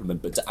try and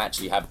implement, but to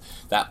actually have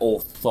that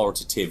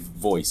authoritative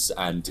voice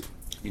and...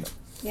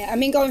 Yeah,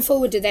 going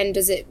forward, do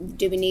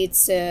we need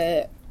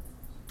to,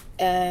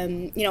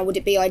 would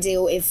it be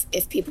ideal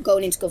if people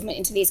going into government,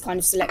 into these kind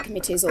of select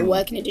committees or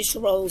working in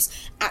digital roles,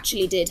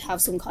 actually did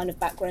have some kind of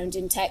background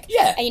in tech?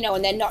 Yeah.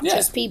 And they're not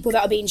just people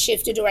that are being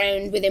shifted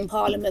around within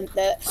Parliament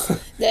that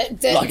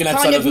like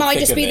kind of might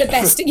just be the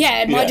best.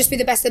 Yeah, it might just be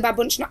the best of the bad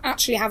bunch, not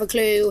actually have a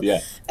clue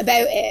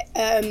about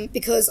it.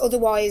 Because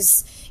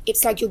otherwise,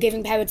 it's like you're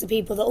giving power to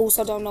people that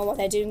also don't know what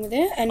they're doing with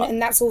it,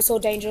 and that's also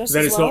dangerous.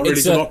 Then it's not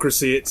really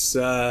democracy. It's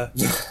a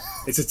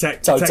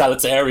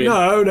totalitarian.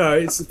 No,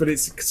 it's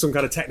some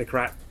kind of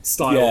technocrat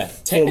style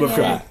form of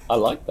government. I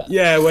like that.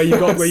 Yeah, where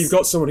you've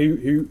got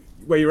someone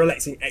where you're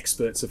electing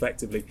experts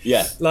effectively.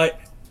 Yeah,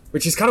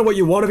 which is kind of what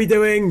you want to be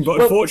doing,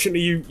 but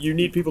unfortunately you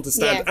need people to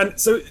stand. Yeah. And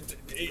so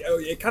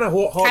it kind of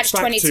harks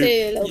back to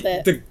a little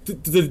bit.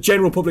 The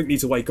general public need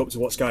to wake up to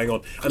what's going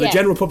on, and the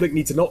general public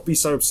need to not be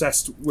so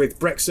obsessed with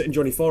Brexit and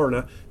Johnny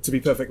Foreigner, to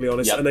be perfectly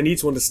honest. And they need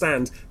to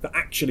understand that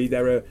actually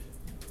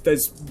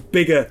there's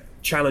bigger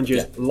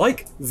challenges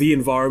like the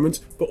environment,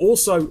 but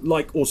also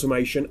like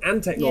automation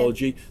and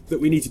technology that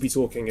we need to be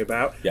talking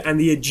about. And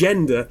the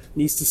agenda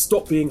needs to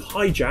stop being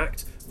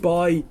hijacked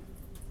by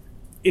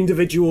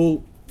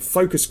individual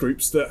focus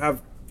groups that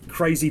have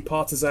crazy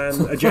partisan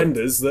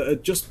agendas that are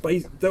just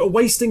that are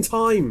wasting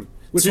time.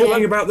 We're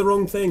talking about the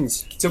wrong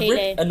things. To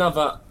rip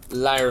another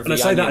layer of and the I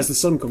say onion. That as the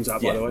sun comes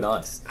out, by the way.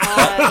 Nice.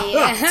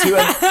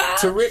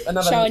 To rip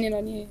shining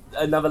on you.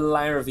 Another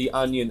layer of the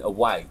onion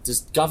away,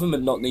 does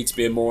government not need to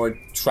be a more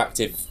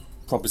attractive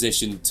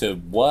proposition to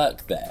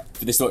work there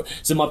for this.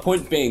 So my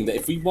point being that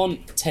if we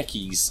want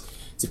techies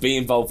to be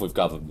involved with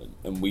government,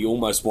 and we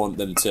almost want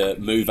them to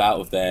move out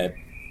of their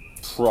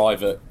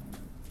private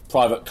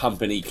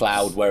company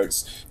cloud where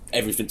it's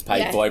everything's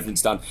paid for,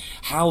 everything's done.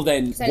 How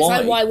then? So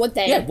why would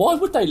they? Yeah, why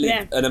would they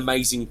leave an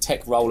amazing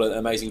tech role at an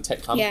amazing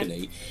tech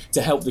company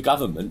to help the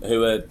government,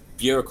 who are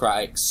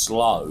bureaucratic,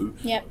 slow,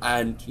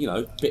 and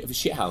a bit of a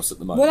shithouse at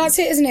the moment? Well, that's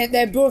it, isn't it?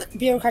 They're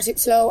bureaucratic,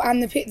 slow,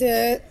 and the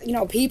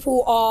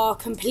people are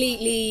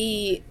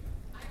completely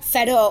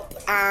fed up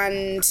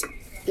and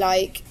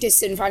like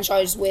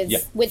disenfranchised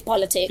with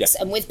politics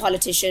and with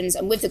politicians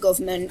and with the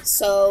government.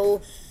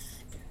 So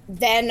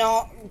they're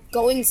not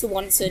going to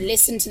want to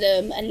listen to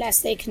them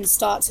unless they can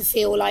start to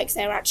feel like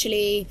they're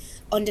actually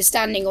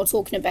understanding or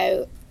talking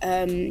about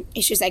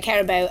issues they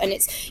care about. And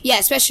it's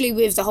especially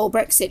with the whole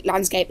Brexit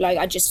landscape, like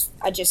I just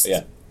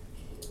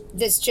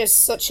there's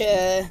just such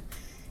a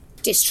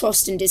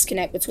distrust and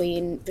disconnect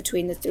between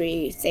the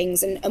three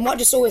things, and what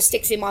just always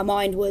sticks in my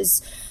mind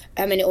was,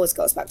 it always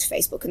goes back to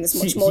Facebook, and there's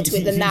much more to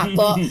it than that,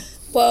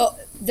 but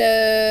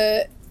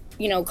the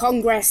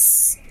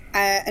Congress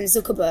and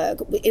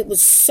Zuckerberg, it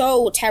was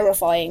so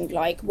terrifying,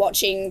 like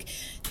watching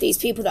these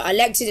people that are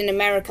elected in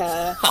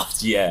America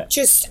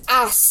just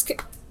ask,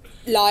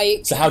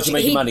 like, so how do you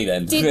make your money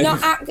then?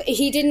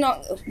 He did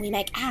not. We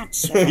make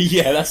ads. Right?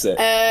 Yeah, that's it.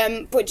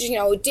 But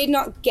did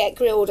not get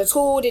grilled at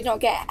all. Did not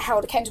get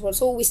held accountable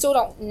at all. We still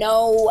don't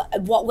know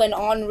what went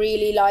on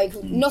really. Like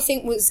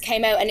nothing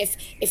came out. And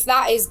if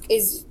that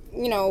is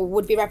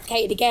would be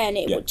replicated again,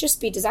 it would just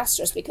be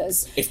disastrous,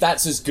 because if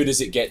that's as good as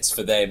it gets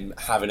for them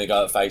having a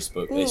go at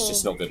Facebook, it's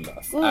just not good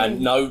enough. And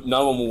no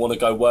one will want to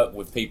go work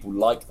with people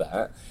like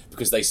that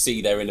because they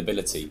see their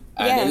inability.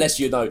 And unless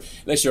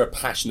you're a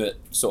passionate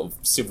sort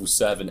of civil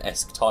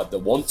servant-esque type that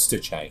wants to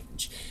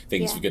change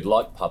things for good,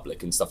 like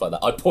Public and stuff like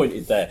that. I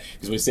pointed there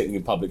because we're sitting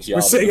in Public's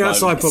yard. We're sitting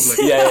outside Public.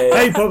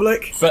 Hey,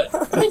 Public. But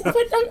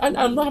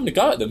I'm not having to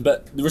go at them,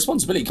 but the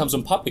responsibility comes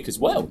on Public as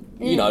well.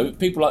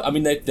 People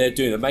like, they're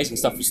doing amazing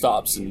stuff with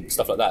startups and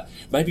stuff like that.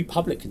 Maybe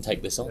Public can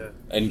take this on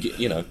and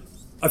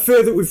I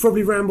fear that we've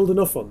probably rambled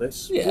enough on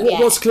this.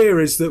 What's clear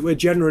is that we're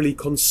generally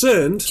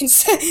concerned.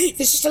 There's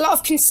just a lot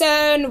of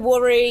concern,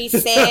 worry,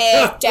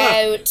 fear,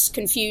 doubt,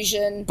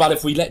 confusion. But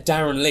if we let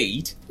Darren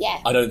lead,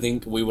 I don't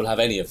think we will have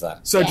any of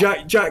that. So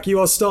Jack, you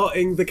are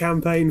starting the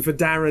campaign for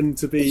Darren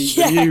to be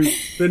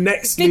the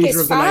next leader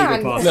of the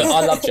Labour Party. Look,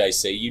 I love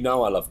JC.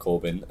 I love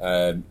Corbyn.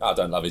 I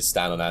don't love his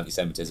stand on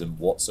anti-Semitism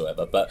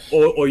whatsoever. But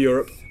or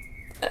Europe.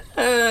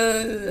 He's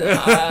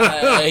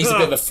a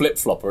bit of a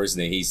flip-flopper,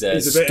 isn't he? He's a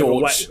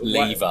staunch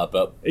leaver,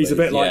 but he's a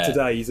bit like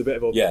today. He's a bit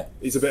of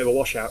a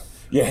washout.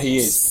 Yeah, he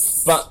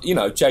is. But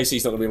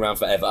JC's not going to be around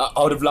forever.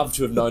 I would have loved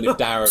to have known if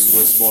Darren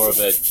was more of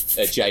a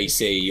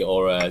JC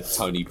or a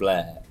Tony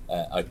Blair.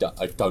 I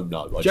don't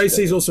know.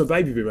 JC's also a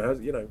baby boomer,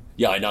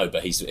 Yeah, I know,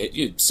 but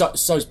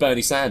so's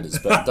Bernie Sanders,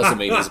 but it doesn't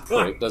mean he's a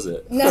prick, does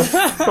it? No.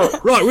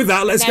 Right, with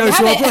that, let's go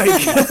to our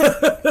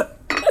break.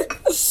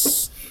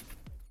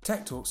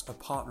 Tech Talks are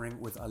partnering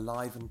with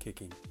Alive and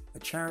Kicking, a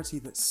charity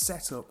that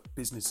set up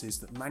businesses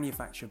that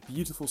manufacture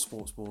beautiful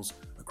sports balls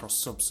across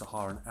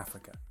sub-Saharan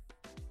Africa.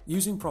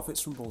 Using profits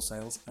from ball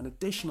sales and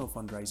additional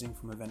fundraising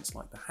from events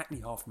like the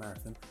Hackney Half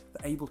Marathon,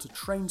 they're able to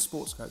train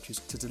sports coaches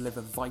to deliver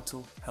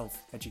vital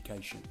health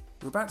education.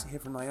 We're about to hear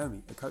from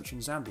Naomi, a coach in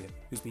Zambia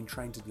who's been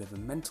trained to deliver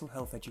mental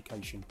health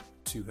education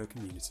to her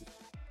community.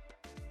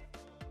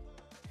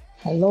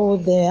 Hello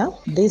there,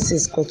 this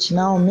is Coach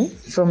Naomi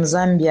from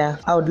Zambia.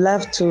 I would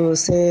love to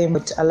say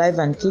with Alive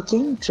and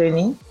Kicking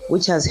training,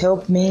 which has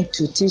helped me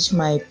to teach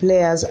my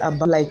players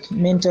about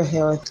mental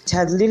health. It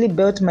has really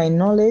built my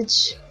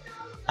knowledge,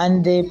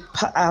 and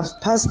I've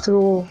passed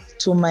through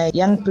to my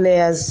young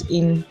players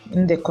in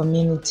the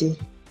community.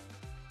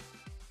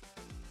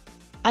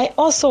 I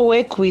also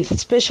work with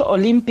Special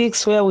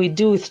Olympics, where we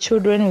deal with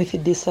children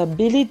with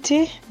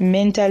disability,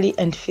 mentally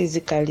and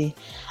physically.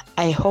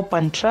 I hope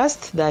and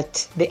trust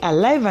that the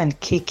Alive and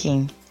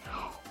Kicking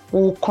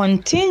will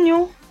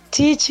continue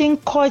teaching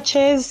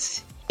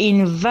coaches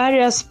in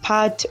various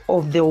parts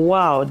of the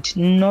world,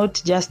 not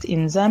just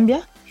in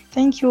Zambia.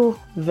 Thank you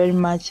very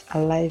much,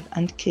 Alive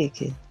and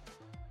Kicking.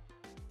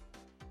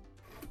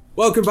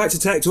 Welcome back to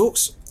Tech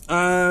Talks.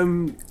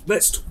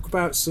 Let's talk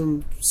about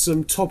some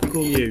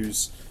topical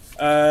news.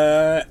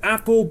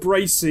 Apple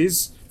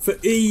braces for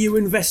EU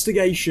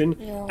investigation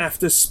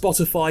after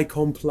Spotify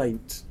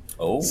complaint.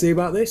 Oh. See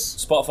about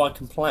this? Spotify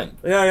complaint.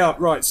 Yeah,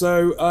 right.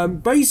 So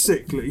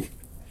basically,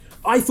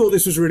 I thought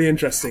this was really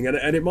interesting,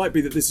 and it might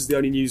be that this is the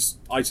only news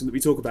item that we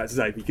talk about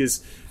today,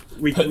 because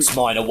we puts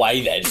mine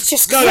away then.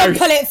 Just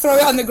crumple it, throw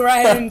it on the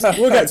ground.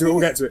 We'll get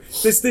to it.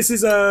 This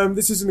is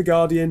in The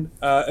Guardian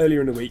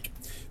earlier in the week.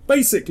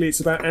 Basically, it's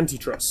about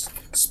antitrust.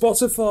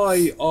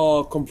 Spotify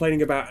are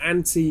complaining about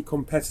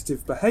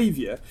anti-competitive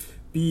behaviour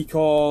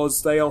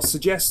because they are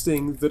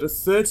suggesting that a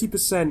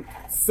 30%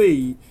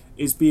 fee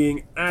is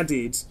being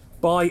added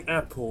by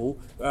Apple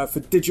for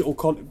digital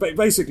content.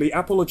 Basically,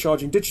 Apple are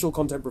charging digital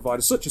content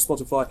providers such as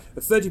Spotify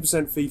a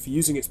 30% fee for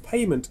using its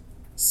payment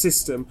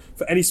system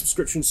for any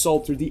subscription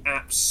sold through the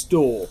App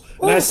Store.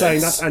 And they're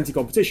saying that's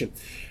anti-competition.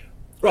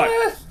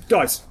 Right,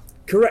 guys,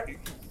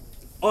 correct.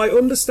 I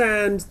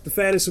understand the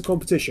fairness of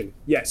competition,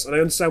 yes, and I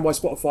understand why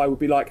Spotify would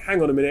be like,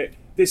 hang on a minute,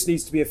 this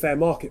needs to be a fair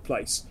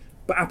marketplace.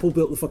 But Apple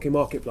built the fucking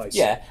marketplace.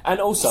 Yeah, and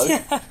also,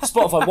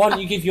 Spotify, why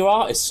don't you give your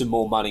artists some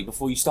more money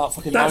before you start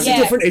fucking... That's a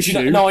different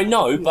issue. No, I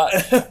know,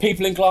 but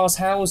people in glass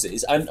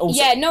houses, and also...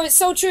 Yeah, no, it's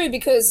so true,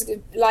 because,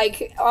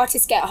 like,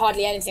 artists get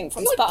hardly anything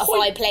from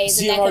Spotify plays,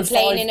 and they're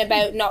complaining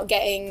about not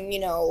getting, you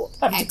know,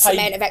 X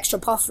amount of extra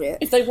profit.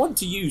 If they want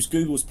to use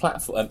Google's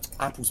platform,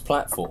 Apple's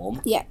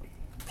platform... Yeah.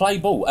 Play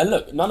ball. And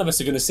look, none of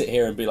us are going to sit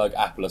here and be like,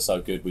 Apple are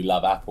so good, we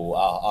love Apple,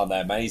 aren't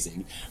they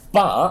amazing?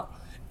 But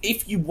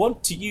if you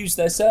want to use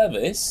their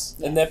service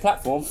and their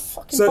platform,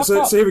 fucking fuck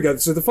up. So here we go.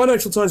 So the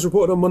Financial Times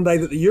reported on Monday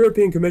that the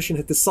European Commission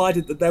had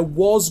decided that there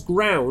was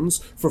grounds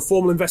for a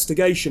formal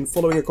investigation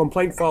following a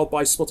complaint filed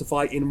by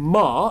Spotify in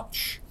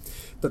March.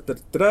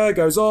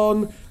 Goes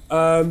on.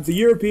 The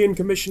European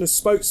Commissioner's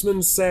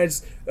spokesman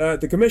says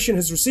the Commission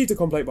has received a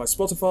complaint by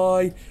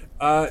Spotify.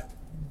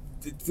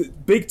 The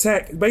big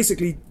tech,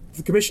 basically,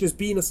 the Commission has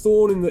been a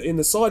thorn in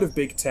the side of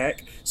big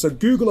tech. So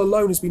Google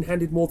alone has been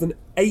handed more than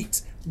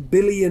 €8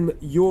 billion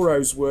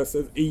worth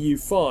of EU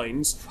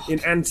fines in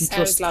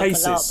antitrust Sounds like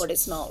cases. a lot, but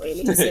it's not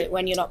really, is it?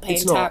 When you're not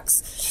paying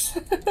tax.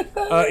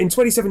 In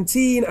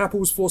 2017, Apple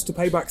was forced to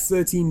pay back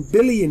 €13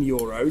 billion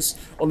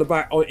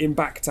in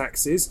back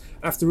taxes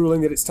after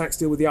ruling that its tax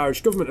deal with the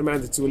Irish government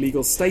amounted to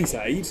illegal state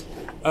aid.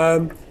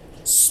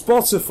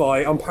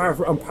 Spotify,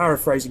 I'm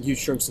paraphrasing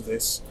huge chunks of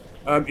this,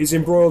 is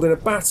embroiled in a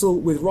battle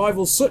with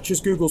rivals such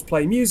as Google's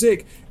Play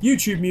Music,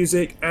 YouTube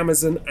Music,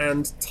 Amazon,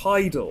 and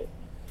Tidal.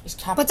 It's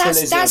But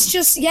capitalism. that's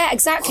just, yeah,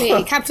 exactly.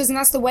 Capitalism,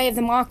 that's the way of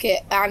the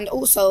market. And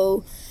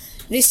also,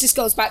 this just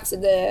goes back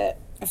to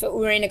I feel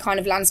we're in a kind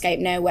of landscape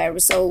now where we're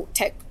so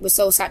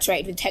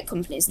saturated with tech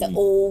companies that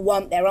all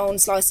want their own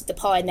slice of the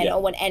pie, and they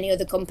don't want any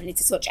other company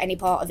to touch any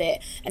part of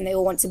it, and they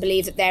all want to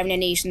believe that they're in a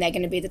niche and they're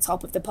going to be the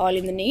top of the pile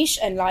in the niche.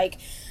 And like,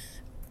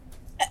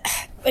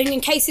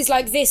 in cases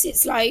like this,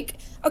 it's like,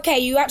 okay,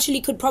 you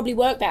actually could probably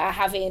work better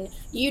having,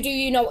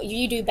 you know what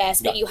you do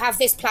best, but you have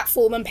this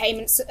platform and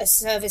payments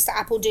service that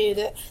Apple do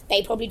that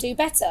they probably do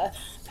better.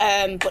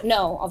 But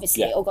no,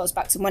 obviously it all goes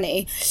back to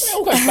money. It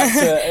all goes back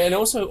to, and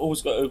also all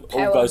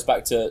goes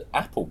back to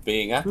Apple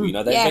being Apple. You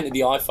know, they invented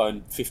the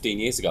iPhone 15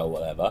 years ago or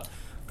whatever.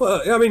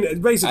 Well, I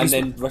mean, basically, And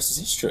then the rest is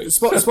history.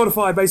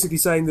 Spotify basically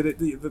saying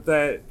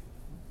that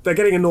they're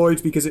getting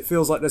annoyed because it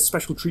feels like there's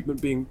special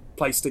treatment being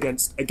placed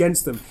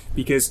against them,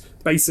 because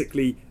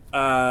basically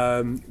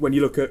when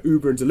you look at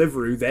Uber and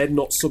Deliveroo, they're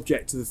not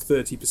subject to the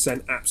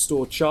 30% App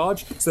Store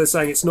charge. So they're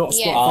saying it's not a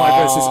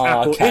Spotify versus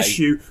Apple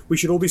issue. We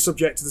should all be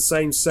subject to the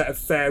same set of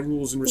fair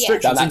rules and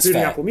restrictions,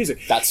 including Apple Music.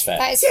 That's fair.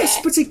 That is Yes,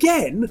 fair. but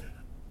again,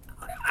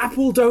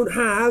 Apple don't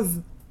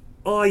have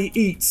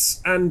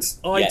iEats and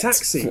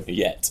iTaxi.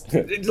 Yet.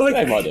 Like,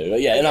 They might do, but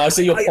yeah, no, I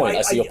see your point.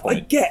 I see your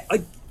point.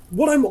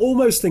 What I'm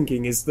almost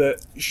thinking is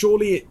that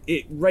surely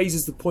it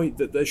raises the point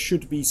that there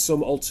should be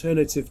some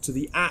alternative to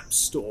the App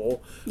Store,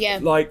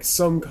 like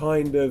some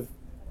kind of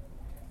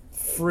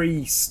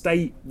free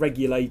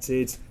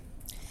state-regulated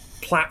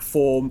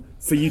platform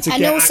for you to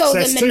get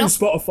access to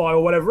Spotify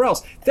or whatever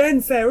else.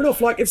 Then fair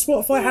enough. Like if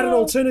Spotify had an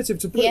alternative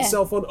to put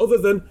itself on other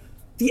than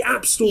the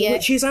App Store,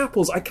 which is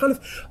Apple's, I can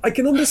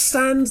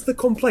understand the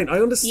complaint. I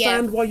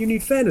understand why you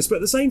need fairness, but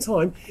at the same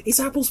time, it's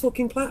Apple's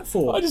fucking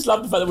platform. I just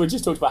love the fact that we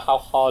just talked about how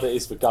hard it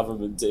is for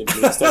government to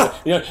influence.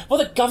 You know, what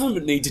the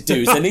government need to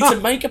do is they need to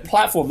make a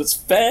platform that's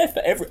fair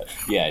for everyone.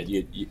 Yeah,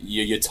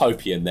 you're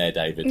utopian there,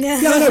 David. Yeah,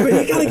 I know, but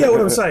you kind of get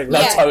what I'm saying.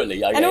 No,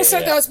 totally. And also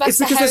it goes back it's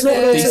to because how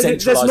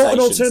there's not an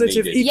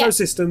alternative needed.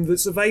 ecosystem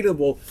that's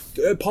available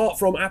apart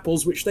from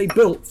Apple's, which they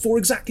built for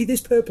exactly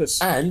this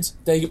purpose. And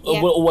they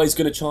were always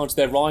going to charge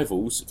their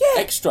rivals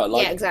extra.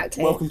 Like,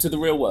 exactly. Welcome to the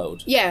real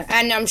world. Yeah,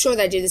 and I'm sure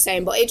they do the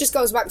same, but it just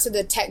goes back to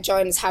the tech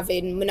giants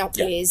having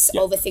monopolies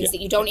over things that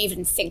you don't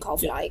even think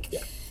of, like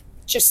like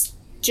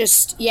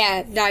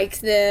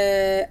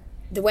the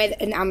way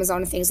that in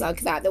Amazon and things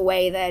like that, the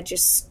way they're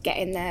just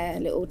getting their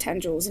little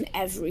tendrils in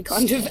every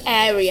kind of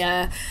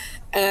area.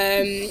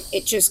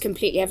 It just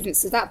completely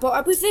evidences that.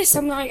 But with this,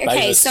 I'm like,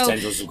 okay, so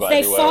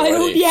they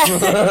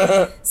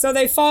filed, so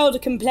they filed a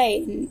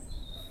complaint.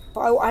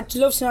 But I'd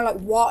love to know, like,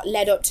 what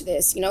led up to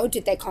this. You know,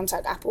 did they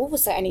contact Apple?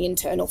 Was there any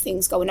internal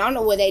things going on,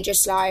 or were they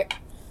just like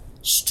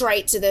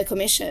straight to the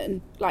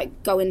commission,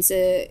 like going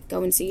to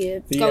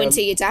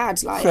your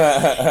dad, like?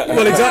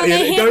 Well,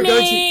 exactly. Going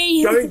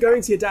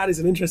to your dad is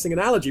an interesting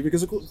analogy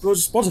because, of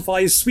course,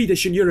 Spotify is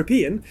Swedish and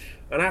European,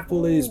 and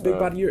Apple is big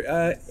bad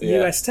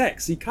US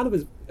tech. So you kind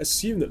of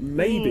assume that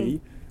maybe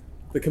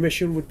the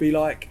commission would be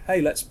like,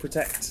 "Hey, let's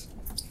protect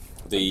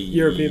the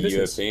European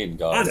business." European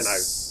guys. I don't know.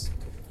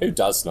 Who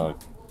does know?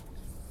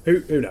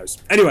 Who knows?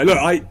 Anyway, look,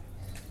 I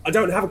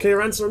don't have a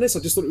clear answer on this. I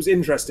just thought it was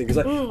interesting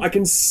because I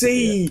can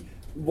see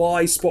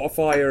why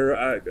Spotify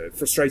are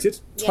frustrated,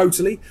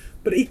 totally.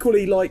 But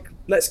equally, like,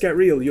 let's get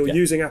real. You're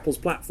using Apple's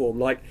platform.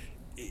 Like,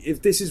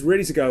 if this is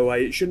really to go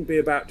away, it shouldn't be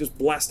about just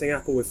blasting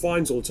Apple with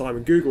fines all the time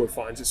and Google with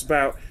fines. It's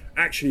about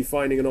actually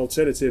finding an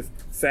alternative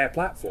fair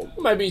platform.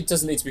 Maybe it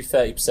doesn't need to be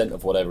 30%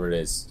 of whatever it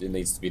is. It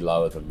needs to be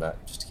lower than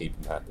that, just to keep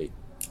them happy.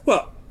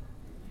 Well,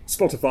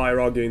 Spotify are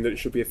arguing that it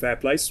should be a fair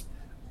place.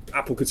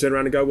 Apple could turn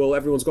around and go, well,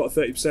 everyone's got a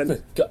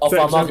 30%. Off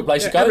our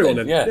marketplace, you go everyone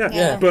then. then.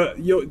 Yeah. But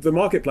the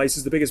marketplace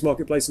is the biggest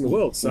marketplace in the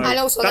world. So and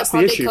also that's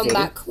they'll the probably issue come for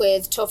them. back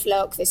with tough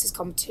luck, this is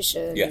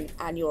competition, Yeah.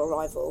 and your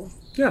rival.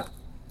 Yeah.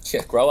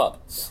 Yeah, grow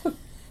up.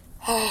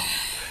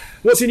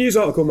 What's your news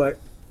article, mate?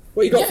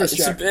 What you got for us,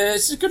 Jack?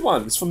 It's a good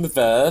one. It's from the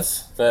Verge.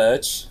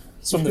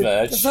 It's from the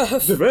Verge.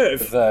 The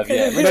Verve. Verve,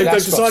 yeah. They've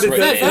decided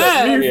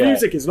that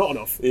music is not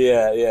enough.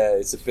 Yeah.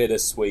 It's a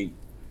bittersweet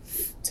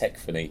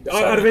techphony.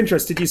 Out of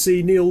interest, did you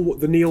see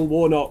the Neil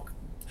Warnock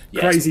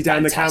crazy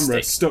down fantastic. the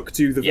camera stuck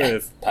to the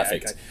Verve?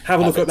 Perfect. Okay. Have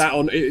a look at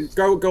Perfect.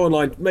 that on. Go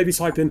online. Maybe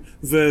type in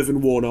Verve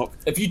and Warnock.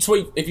 If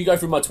you go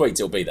through my tweets,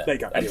 it'll be there. There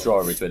you go. I'm Anyway. sure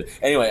I'll retweet it.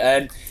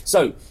 Anyway,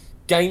 so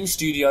game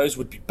studios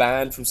would be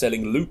banned from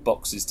selling loot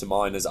boxes to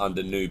minors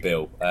under new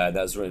bill. That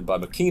was written by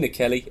Makina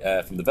Kelly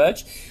from The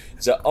Verge.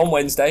 So on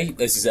Wednesday,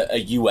 this is a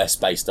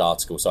US-based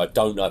article, so I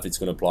don't know if it's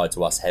going to apply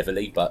to us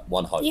heavily, but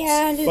one hopes.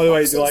 Yeah, By the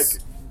way, like,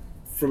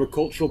 from a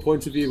cultural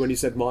point of view, when you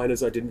said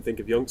minors, I didn't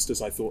think of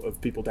youngsters. I thought of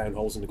people down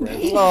holes in the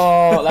ground.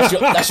 Oh,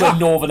 that's your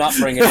northern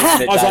upbringing,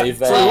 isn't it, I was like, Dave?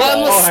 sorry, I Oh,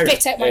 almost hang on.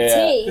 spit out my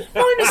tea.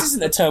 Minors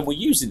isn't a term we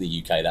use in the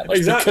UK that much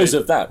Exactly. because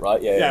of that,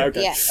 right? Yeah,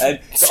 okay. Yeah. And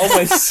so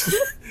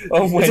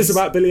on Is this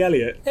about Billy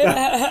Elliot?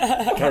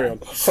 Carry on.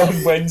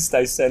 On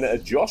Wednesday, Senator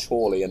Josh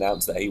Hawley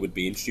announced that he would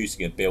be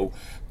introducing a bill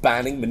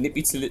banning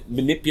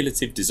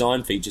manipulative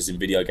design features in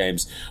video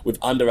games with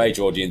underage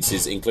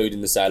audiences,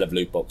 including the sale of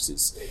loot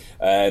boxes.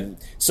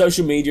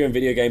 Social media and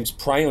video games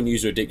prey on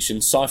user addiction,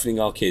 siphoning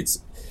our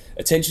kids'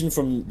 attention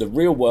from the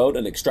real world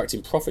and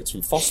extracting profits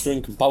from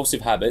fostering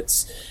compulsive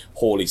habits,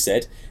 Hawley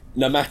said.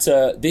 No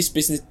matter this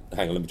business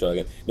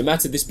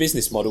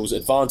model's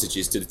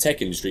advantages to the tech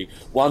industry,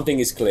 one thing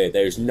is clear: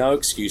 there is no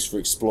excuse for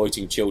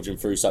exploiting children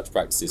through such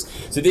practices.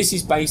 So this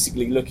is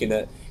basically looking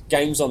at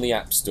games on the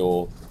App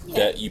Store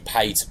that you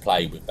pay to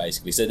play with,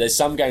 basically. So there's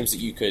some games that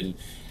you can,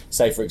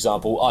 say for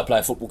example, I play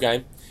a football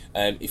game.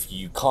 If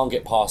you can't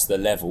get past the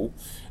level,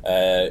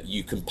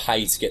 you can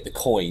pay to get the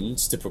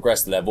coins to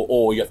progress the level,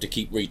 or you have to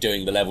keep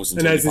redoing the levels And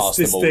until there's you pass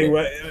this them all. thing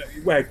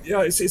where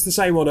it's the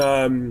same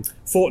on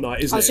Fortnite,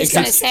 isn't I was it? just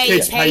going to say,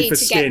 Kids you pay pay for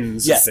to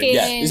skins. get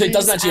Yeah. So it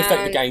doesn't actually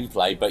affect the and-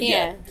 gameplay, but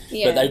Yeah.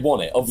 but they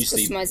want it,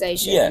 obviously.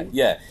 Customisation.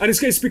 Yeah. And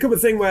it's become a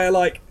thing where,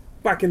 like,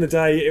 back in the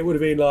day, it would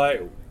have been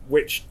like,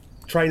 which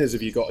trainers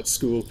have you got at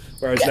school?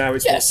 Whereas now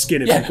it's what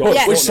skin have you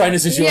got? Which Fortnite.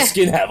 trainers does your Yeah.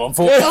 skin have on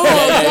Fortnite? Oh,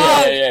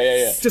 God.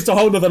 Yeah. Just a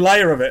whole other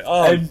layer of it.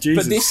 Oh,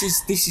 Jesus. But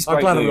this is I'm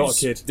great glad news. I'm not a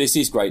kid. This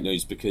is great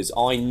news because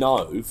I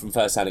know from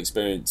first-hand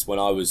experience when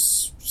I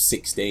was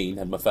 16,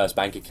 had my first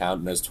bank account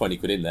and there was 20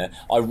 quid in there,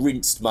 I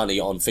rinsed money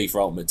on FIFA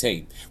Ultimate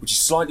Team, which is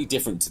slightly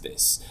different to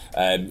this,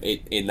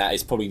 in that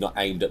it's probably not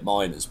aimed at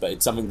minors, but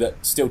it's something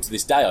that still to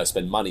this day I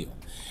spend money on.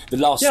 The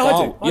last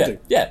I do.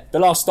 the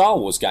last Star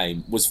Wars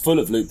game was full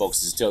of loot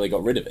boxes until they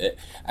got rid of it,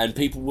 and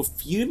people were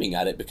fuming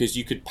at it because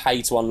you could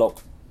pay to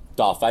unlock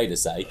Darth Vader,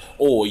 say,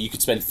 or you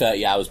could spend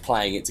 30 hours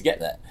playing it to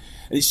get there.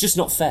 And it's just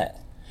not fair.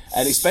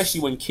 And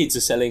especially when kids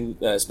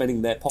are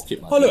spending their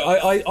pocket money. Oh,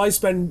 look, I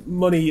spend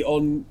money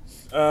on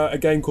a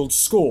game called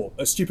Score,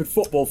 a stupid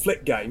football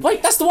flick game.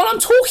 Wait, that's the one I'm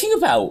talking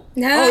about.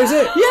 No. Oh, is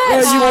it?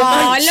 Yes. Where you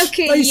want Oh, look at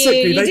you.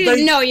 basically, You they- didn't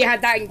they- know you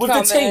had that in With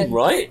common. the team,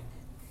 right?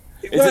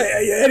 Well,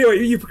 anyway,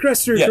 you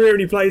progress through a Yeah. career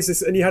and you play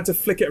this, and you had to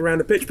flick it around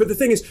the pitch. But the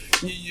thing is,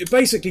 it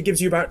basically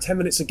gives you about 10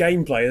 minutes of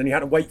gameplay, and then you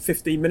had to wait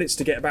 15 minutes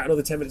to get about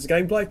another 10 minutes of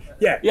gameplay.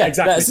 Yeah,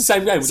 exactly. That's the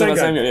same game. We're talking about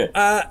the same game,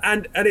 yeah.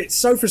 And it's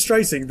so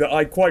frustrating that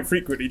I quite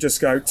frequently just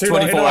go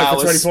 24 for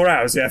hours. 24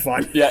 hours. Yeah,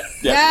 fine. Yeah.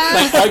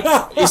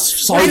 It's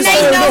so And they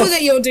fair know enough.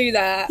 that you'll do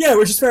that. Yeah,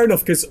 which is fair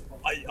enough because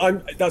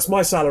that's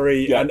my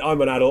salary, Yeah. and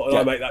I'm an adult, and I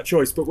Yeah. make that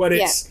choice. But when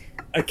it's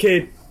a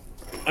kid.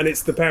 And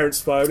it's the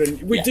parents' phone,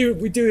 and we do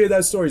hear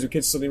those stories of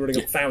kids suddenly running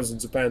up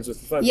thousands of pounds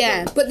worth of phone.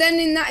 Yeah, but then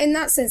in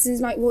that sense,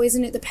 it's like, well,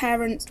 isn't it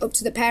up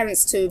to the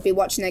parents to be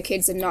watching their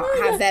kids and not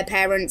have their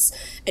parents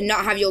and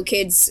not have your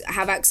kids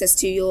have access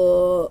to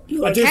your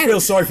I do account?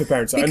 feel sorry for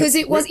parents Because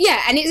it was,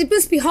 and it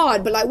must be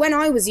hard, but like when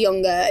I was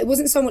younger, it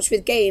wasn't so much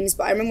with games,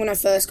 but I remember when I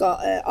first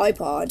got an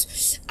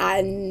iPod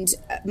and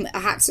I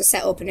had to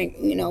set up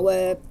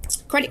a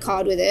credit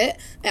card with it.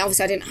 And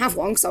obviously I didn't have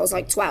one because I was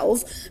like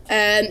 12.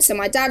 So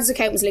my dad's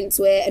account was linked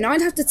to it, and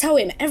I'd have to tell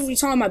him every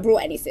time I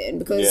brought anything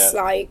because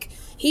like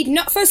he'd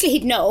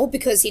know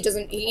because he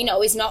doesn't,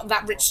 he's not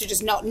that rich to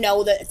just not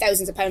know that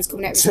thousands of pounds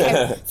coming out of his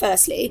account,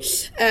 firstly.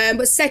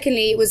 But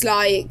secondly, it was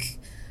like,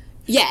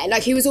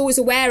 like he was always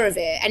aware of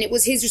it, and it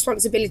was his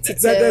responsibility to...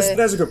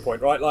 There's a good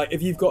point, right? Like,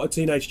 if you've got a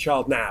teenage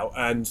child now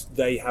and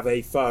they have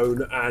a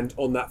phone, and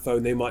on that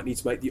phone they might need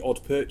to make the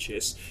odd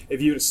purchase,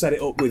 if you set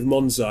it up with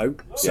Monzo,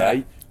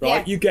 say,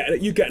 right, you get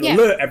an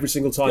alert every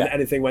single time that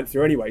anything went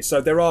through anyway.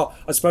 So there are,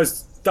 I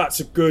suppose,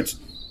 that's a good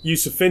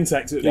use of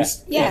fintech to at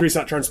least Yeah. increase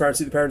that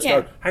transparency. The parents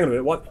Yeah. go, hang on a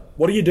minute,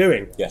 what are you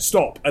doing? Yeah.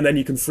 Stop, and then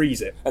you can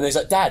freeze it. And he's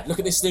like, Dad, look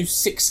at this new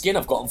sick skin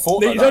I've got on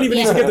Fortnite. You don't even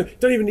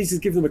need to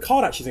give them a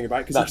card. Actually, think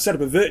about it, because No. you set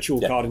up a virtual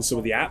card in some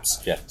of the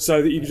apps, Yeah.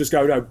 so that you can just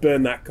go, no,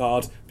 burn that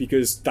card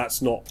because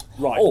that's not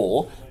right.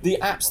 Or the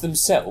apps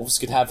themselves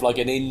could have like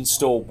an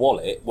in-store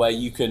wallet where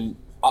you can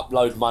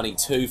upload money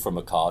to from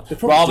a card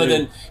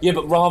probably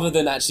rather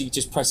than actually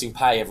just pressing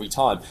pay every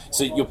time.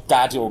 So your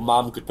dad or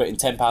mum could put in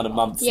 £10 a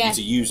month for you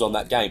to use on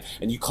that game,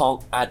 and you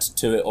can't add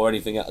to it or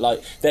anything.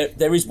 Like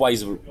there is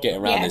ways of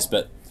getting around this,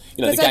 but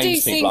you know the Because I do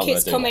games people think aren't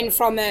it's gonna do coming that.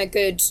 from a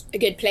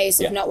good place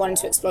of Yeah. not wanting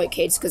to exploit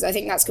kids, because I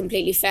think that's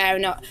completely fair.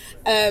 And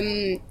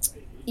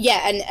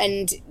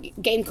and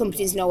game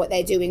companies know what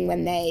they're doing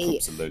when they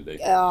Absolutely.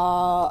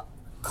 are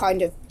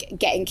kind of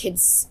getting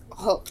kids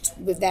hooked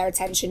with their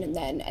attention and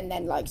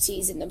then like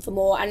teasing them for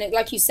more. And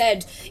like you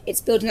said, it's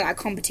building that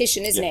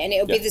competition, isn't it? And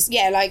it'll be this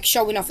like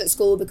showing off at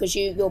school because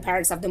your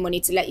parents have the money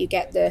to let you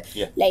get the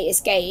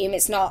latest game.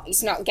 It's not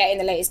getting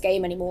the latest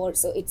game anymore.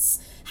 So it's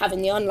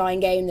having the online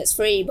game that's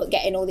free but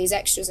getting all these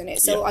extras in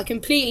it. So I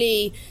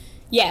completely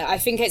I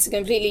think it's a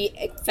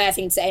completely fair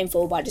thing to aim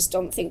for, but I just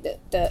don't think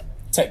that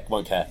Tech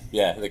won't care.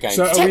 Yeah, the game.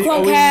 So are tech we-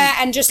 won't are we- care,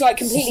 and just like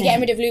completely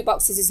getting rid of loot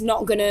boxes is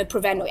not going to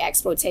prevent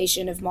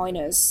exploitation of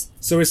minors.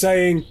 So we're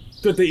saying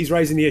good that he's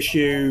raising the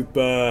issue,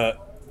 but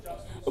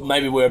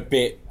Maybe we're a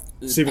bit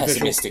Superficial.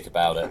 pessimistic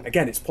about it.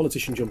 again, it's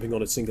politician jumping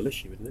on a single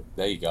issue, isn't it?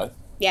 There you go.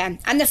 Yeah,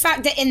 and the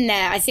fact that in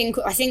there, I think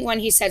when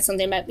he said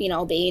something about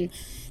being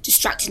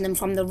distracting them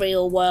from the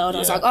real world, I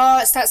was Yeah. like, oh,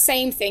 it's that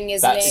same thing,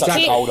 isn't That's it?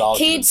 such an old argument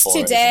Kids for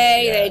it,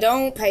 today, isn't it? Yeah. they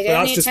don't pay But any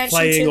that's just attention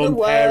playing to the on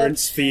world.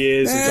 parents'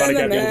 fears and trying to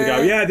get people to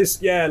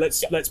go,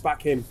 Nah. let's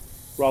back him,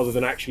 rather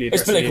than actually It's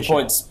addressing the political issue.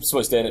 points. That's what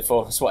it's doing it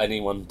for. That's what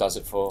anyone does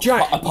it for.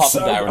 Jack, apart so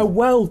from Darren. a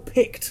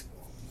well-picked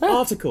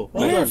article.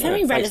 Well Yeah, done.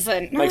 very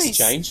relevant. Makes a Nice.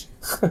 change.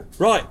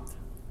 Right,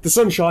 the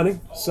sun's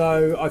shining,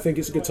 so I think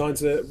it's a good time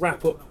to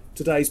wrap up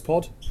today's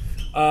pod.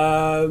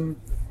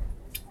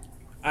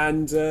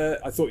 And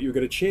I thought you were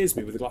going to cheers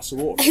me with a glass of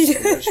water.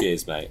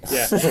 Cheers, mate.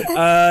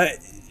 Yeah.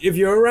 If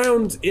you're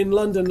around in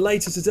London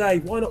later today,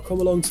 why not come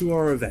along to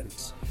our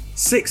event?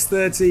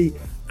 6:30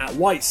 at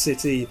White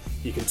City.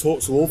 You can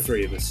talk to all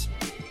three of us.